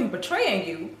 including betraying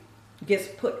you, gets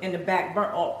put in the back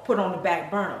burner, or put on the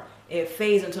back burner. It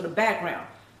fades into the background.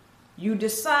 You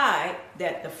decide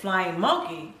that the flying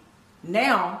monkey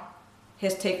now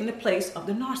has taken the place of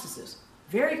the narcissist.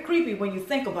 Very creepy when you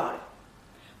think about it.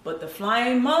 But the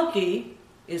flying monkey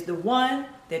is the one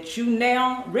that you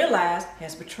now realize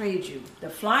has betrayed you. The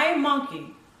flying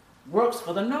monkey works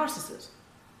for the narcissist.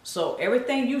 So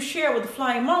everything you share with the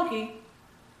flying monkey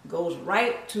goes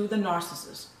right to the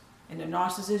narcissist. And the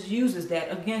narcissist uses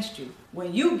that against you.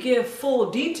 When you give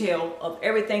full detail of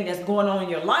everything that's going on in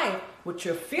your life, what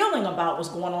you're feeling about what's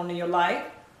going on in your life,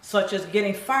 such as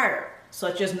getting fired,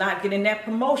 such as not getting that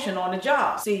promotion on the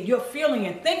job. See, you're feeling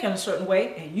and thinking a certain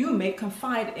way, and you may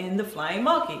confide in the flying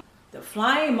monkey. The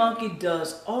flying monkey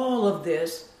does all of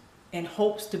this in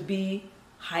hopes to be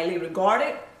highly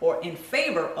regarded or in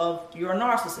favor of your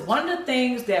narcissist. One of the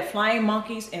things that flying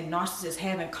monkeys and narcissists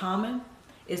have in common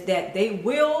is that they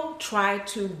will try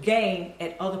to gain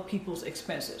at other people's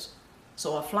expenses.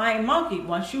 So a flying monkey,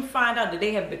 once you find out that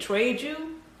they have betrayed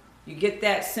you, you get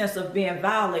that sense of being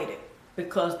violated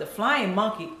because the flying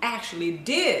monkey actually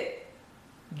did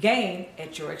gain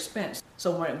at your expense.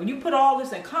 So when you put all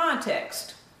this in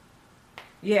context,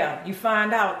 yeah, you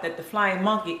find out that the flying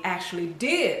monkey actually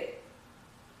did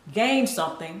gain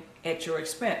something at your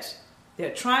expense.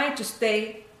 They're trying to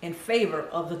stay in favor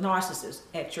of the narcissist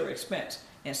at your expense.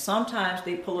 And sometimes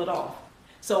they pull it off.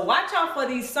 So watch out for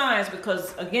these signs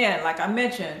because, again, like I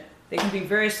mentioned, they can be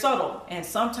very subtle. And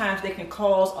sometimes they can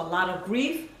cause a lot of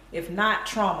grief, if not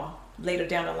trauma, later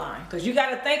down the line. Because you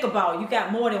got to think about, you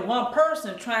got more than one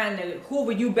person trying to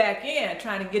hoover you back in,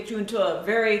 trying to get you into a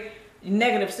very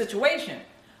negative situation.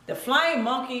 The flying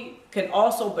monkey can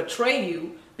also betray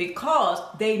you because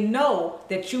they know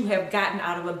that you have gotten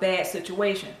out of a bad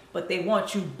situation, but they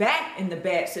want you back in the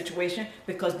bad situation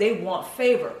because they want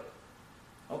favor.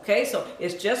 Okay, so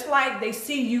it's just like they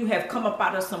see you have come up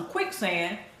out of some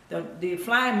quicksand. The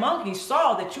flying monkey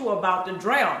saw that you were about to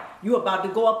drown. You were about to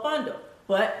go up under,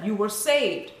 but you were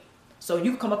saved. So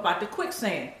you come up out the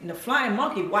quicksand, and the flying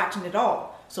monkey watching it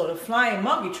all. So the flying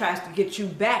monkey tries to get you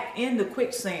back in the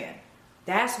quicksand.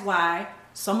 That's why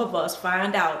some of us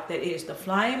find out that it is the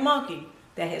flying monkey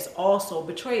that has also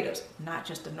betrayed us, not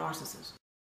just the narcissist.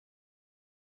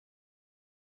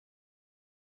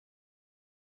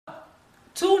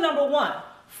 Tool number 1,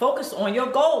 focus on your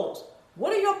goals.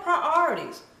 What are your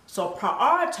priorities? So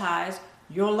prioritize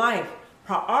your life,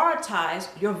 prioritize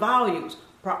your values,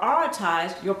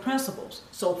 prioritize your principles.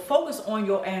 So focus on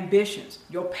your ambitions,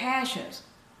 your passions.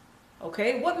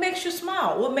 Okay, what makes you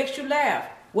smile? What makes you laugh?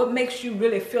 What makes you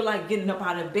really feel like getting up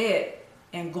out of bed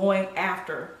and going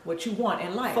after what you want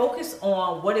in life? Focus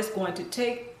on what it's going to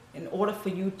take in order for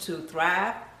you to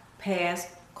thrive past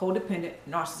codependent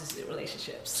narcissistic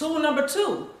relationships. Tool number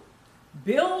 2,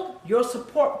 build your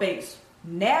support base.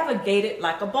 Navigate it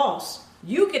like a boss.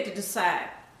 You get to decide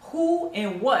who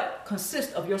and what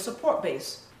consists of your support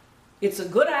base. It's a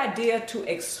good idea to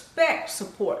expect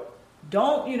support.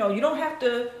 You don't have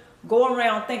to go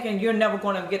around thinking you're never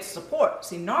going to get support.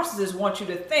 See, narcissists want you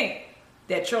to think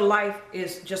that your life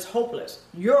is just hopeless.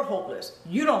 You're hopeless.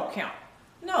 You don't count.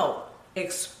 No,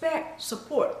 expect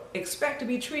support. Expect to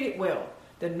be treated well.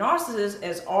 The narcissist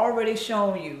has already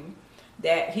shown you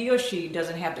that he or she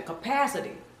doesn't have the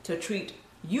capacity to treat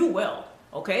you well.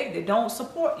 Okay? They don't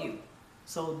support you.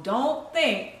 So don't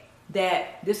think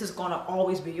that this is going to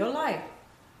always be your life.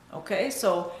 Okay?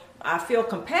 So I feel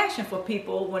compassion for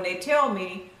people when they tell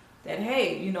me that,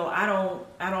 hey, I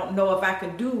don't know if I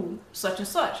can do such and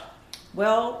such.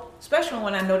 Well, especially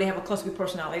when I know they have a cluster B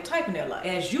personality type in their life.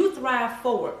 As you thrive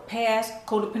forward past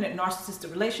codependent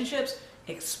narcissistic relationships,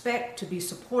 expect to be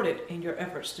supported in your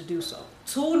efforts to do so.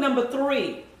 Tool number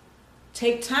 3,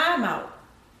 take time out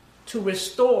to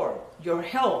restore your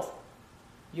health,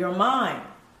 your mind,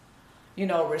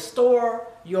 restore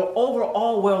your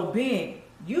overall well-being.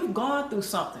 You've gone through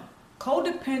something.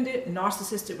 Codependent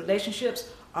narcissistic relationships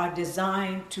are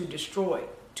designed to destroy,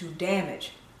 to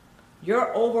damage.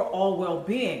 Your overall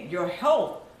well-being, your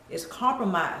health is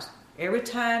compromised every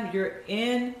time you're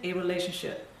in a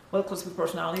relationship. Well, because of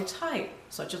personality type,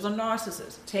 such as a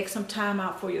narcissist. Take some time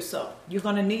out for yourself. You're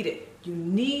going to need it. You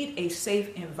need a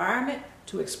safe environment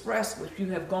to express what you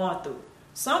have gone through.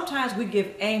 Sometimes we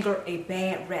give anger a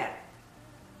bad rap.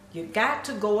 You got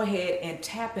to go ahead and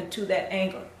tap into that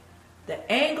anger. The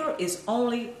anger is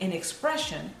only an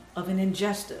expression of an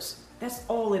injustice. That's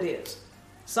all it is.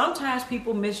 Sometimes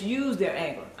people misuse their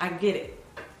anger. I get it.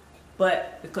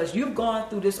 But because you've gone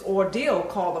through this ordeal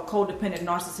called a codependent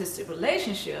narcissistic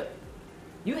relationship,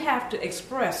 you have to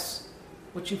express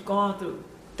what you've gone through.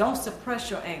 Don't suppress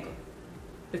your anger,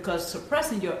 because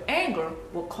suppressing your anger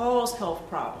will cause health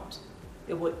problems.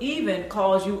 It will even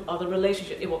cause you other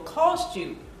relationships. It will cost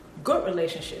you good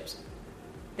relationships.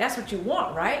 That's what you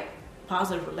want, right?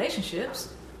 Positive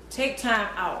relationships. Take time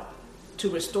out to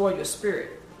restore your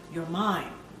spirit, your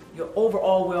mind, your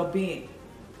overall well-being.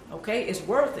 Okay? It's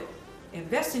worth it.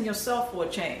 Invest in yourself for a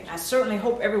change. I certainly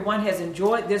hope everyone has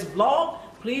enjoyed this vlog.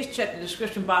 Please check the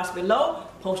description box below.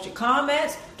 Post your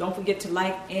comments. Don't forget to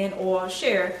like and or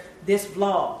share this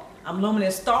vlog. I'm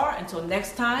Luminous Star. Until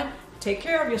next time, take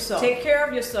care of yourself. Take care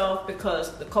of yourself,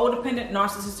 because the codependent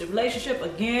narcissistic relationship,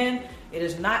 again, it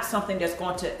is not something that's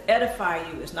going to edify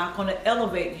you. It's not going to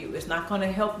elevate you. It's not going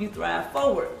to help you thrive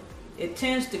forward. It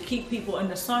tends to keep people in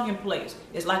the sunken place.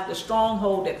 It's like the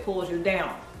stronghold that pulls you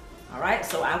down. All right,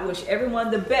 so I wish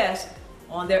everyone the best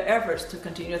on their efforts to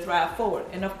continue to thrive forward.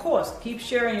 And of course, keep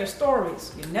sharing your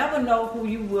stories. You never know who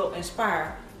you will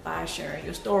inspire by sharing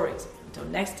your stories. Until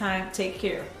next time, take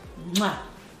care. Mwah.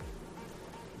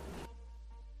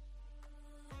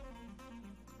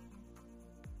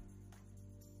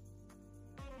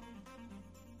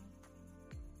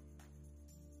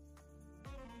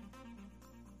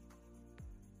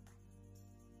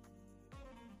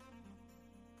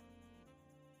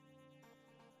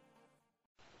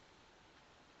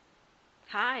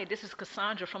 Hi, this is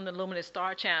Cassandra from the Luminous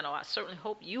Star channel. I certainly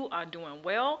hope you are doing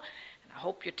well, and I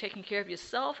hope you're taking care of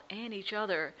yourself and each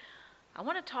other. I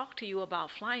want to talk to you about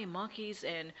flying monkeys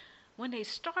and when they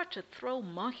start to throw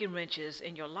monkey wrenches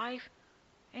in your life.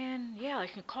 And yeah,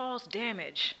 it can cause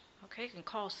damage. Okay, it can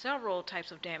cause several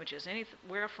types of damages,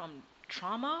 anywhere from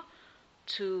trauma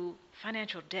to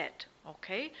financial debt.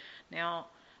 Okay, now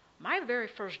my very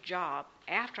first job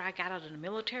after I got out of the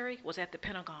military was at the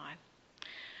Pentagon.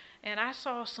 And I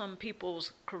saw some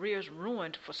people's careers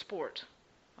ruined for sport.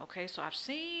 Okay, so I've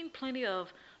seen plenty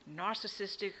of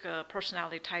narcissistic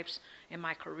personality types in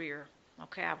my career.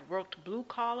 Okay, I've worked blue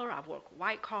collar, I've worked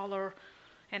white collar,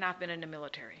 and I've been in the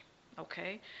military.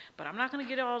 Okay, but I'm not going to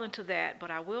get all into that, but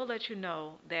I will let you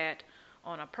know that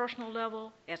on a personal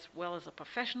level as well as a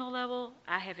professional level,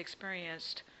 I have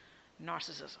experienced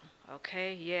narcissism.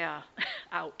 Okay, yeah,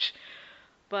 ouch.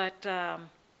 But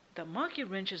the monkey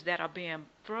wrenches that are being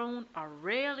thrown are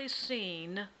rarely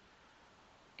seen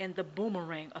in the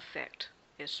boomerang effect,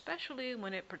 especially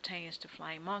when it pertains to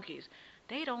flying monkeys.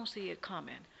 They don't see it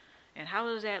coming. And how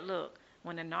does that look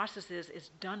when the narcissist is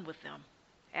done with them,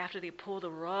 after they pull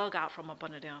the rug out from up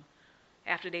under them,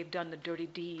 after they've done the dirty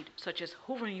deed, such as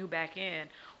hoovering you back in,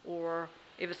 or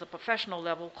if it's a professional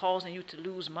level, causing you to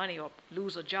lose money or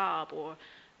lose a job or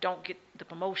don't get the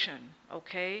promotion,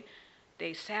 okay?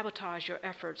 They sabotage your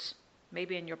efforts,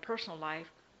 maybe in your personal life,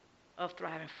 of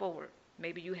thriving forward.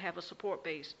 Maybe you have a support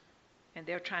base and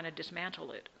they're trying to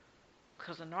dismantle it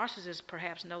because the narcissist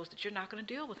perhaps knows that you're not going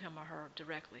to deal with him or her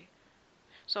directly.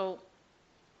 So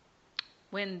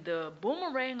when the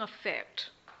boomerang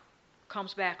effect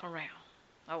comes back around.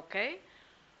 Okay?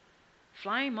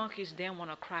 Flying monkeys then want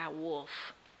to cry wolf.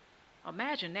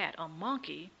 Imagine that, a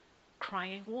monkey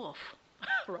crying wolf,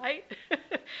 right?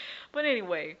 But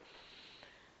anyway,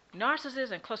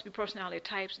 narcissists and cluster B personality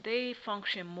types, they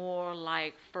function more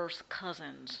like first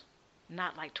cousins,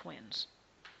 not like twins.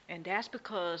 And that's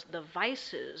because the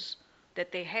vices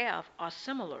that they have are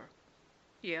similar.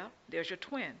 Yeah, there's your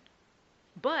twin.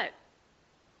 But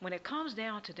when it comes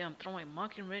down to them throwing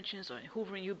monkey wrenches or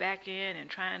hoovering you back in and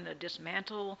trying to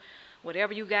dismantle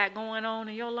whatever you got going on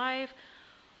in your life,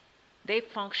 they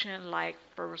function like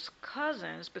first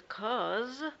cousins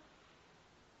because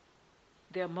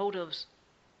their motives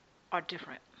are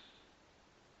different.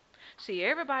 See,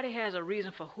 everybody has a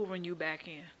reason for hoovering you back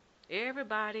in.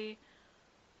 Everybody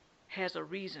has a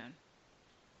reason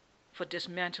for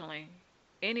dismantling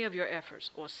any of your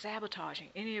efforts or sabotaging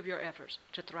any of your efforts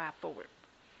to thrive forward.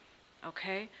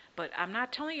 Okay? But I'm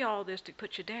not telling you all this to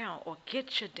put you down or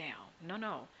get you down. No,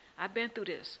 no. I've been through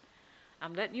this.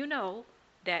 I'm letting you know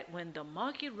that when the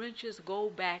monkey wrenches go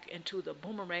back into the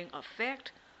boomerang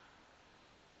effect,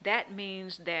 that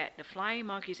means that the flying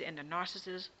monkeys and the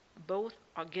narcissists both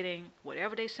are getting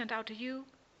whatever they sent out to you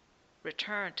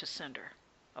returned to sender.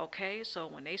 Okay? So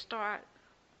when they start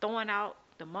throwing out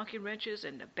the monkey wrenches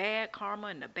and the bad karma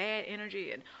and the bad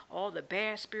energy and all the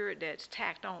bad spirit that's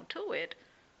tacked on to it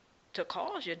to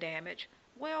cause your damage,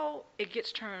 well, it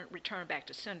gets returned back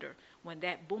to sender when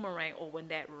that boomerang or when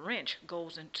that wrench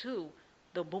goes into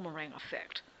the boomerang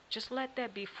effect. Just let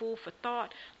that be food for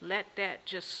thought. Let that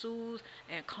just soothe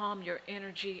and calm your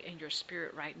energy and your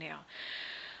spirit right now.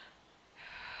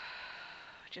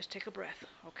 Just take a breath,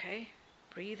 okay?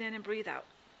 Breathe in and breathe out.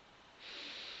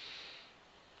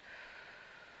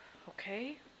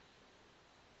 Okay?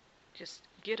 Just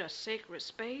get a sacred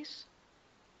space.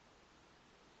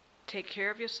 Take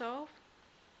care of yourself.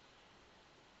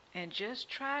 And just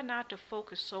try not to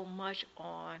focus so much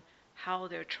on how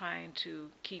they're trying to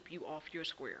keep you off your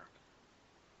square.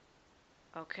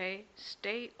 Okay?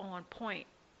 Stay on point.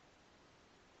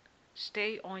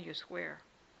 Stay on your square.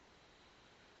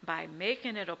 By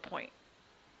making it a point.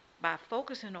 By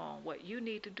focusing on what you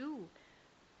need to do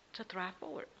to thrive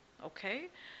forward. Okay?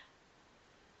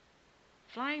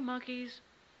 Flying monkeys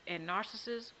and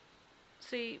narcissists,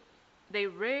 see, they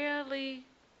rarely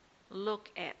look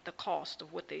at the cost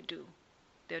of what they do.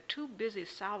 They're too busy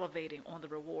salivating on the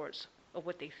rewards of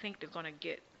what they think they're going to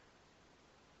get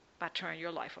by tearing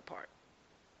your life apart.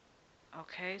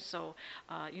 Okay, so,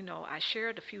 I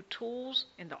shared a few tools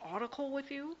in the article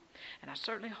with you, and I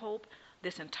certainly hope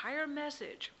this entire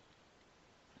message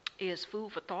is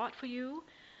food for thought for you,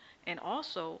 and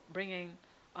also bringing,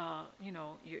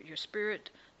 your spirit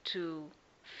to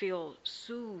feel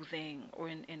soothing or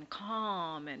in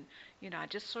calm, and I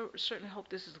just certainly hope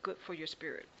this is good for your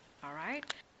spirit. All right,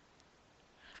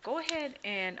 go ahead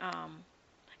and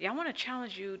I want to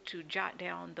challenge you to jot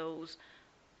down those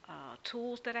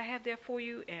tools that I have there for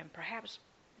you, and perhaps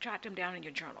jot them down in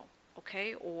your journal,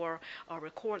 okay, or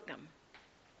record them.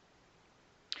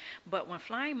 But when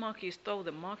flying monkeys throw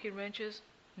the monkey wrenches,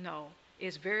 no,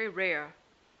 it's very rare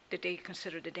that they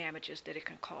consider the damages that it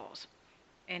can cause.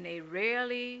 And they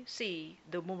rarely see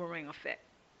the boomerang effect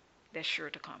that's sure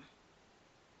to come.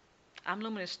 I'm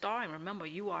Luminous Star, and remember,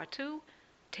 you are too.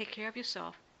 Take care of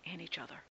yourself and each other.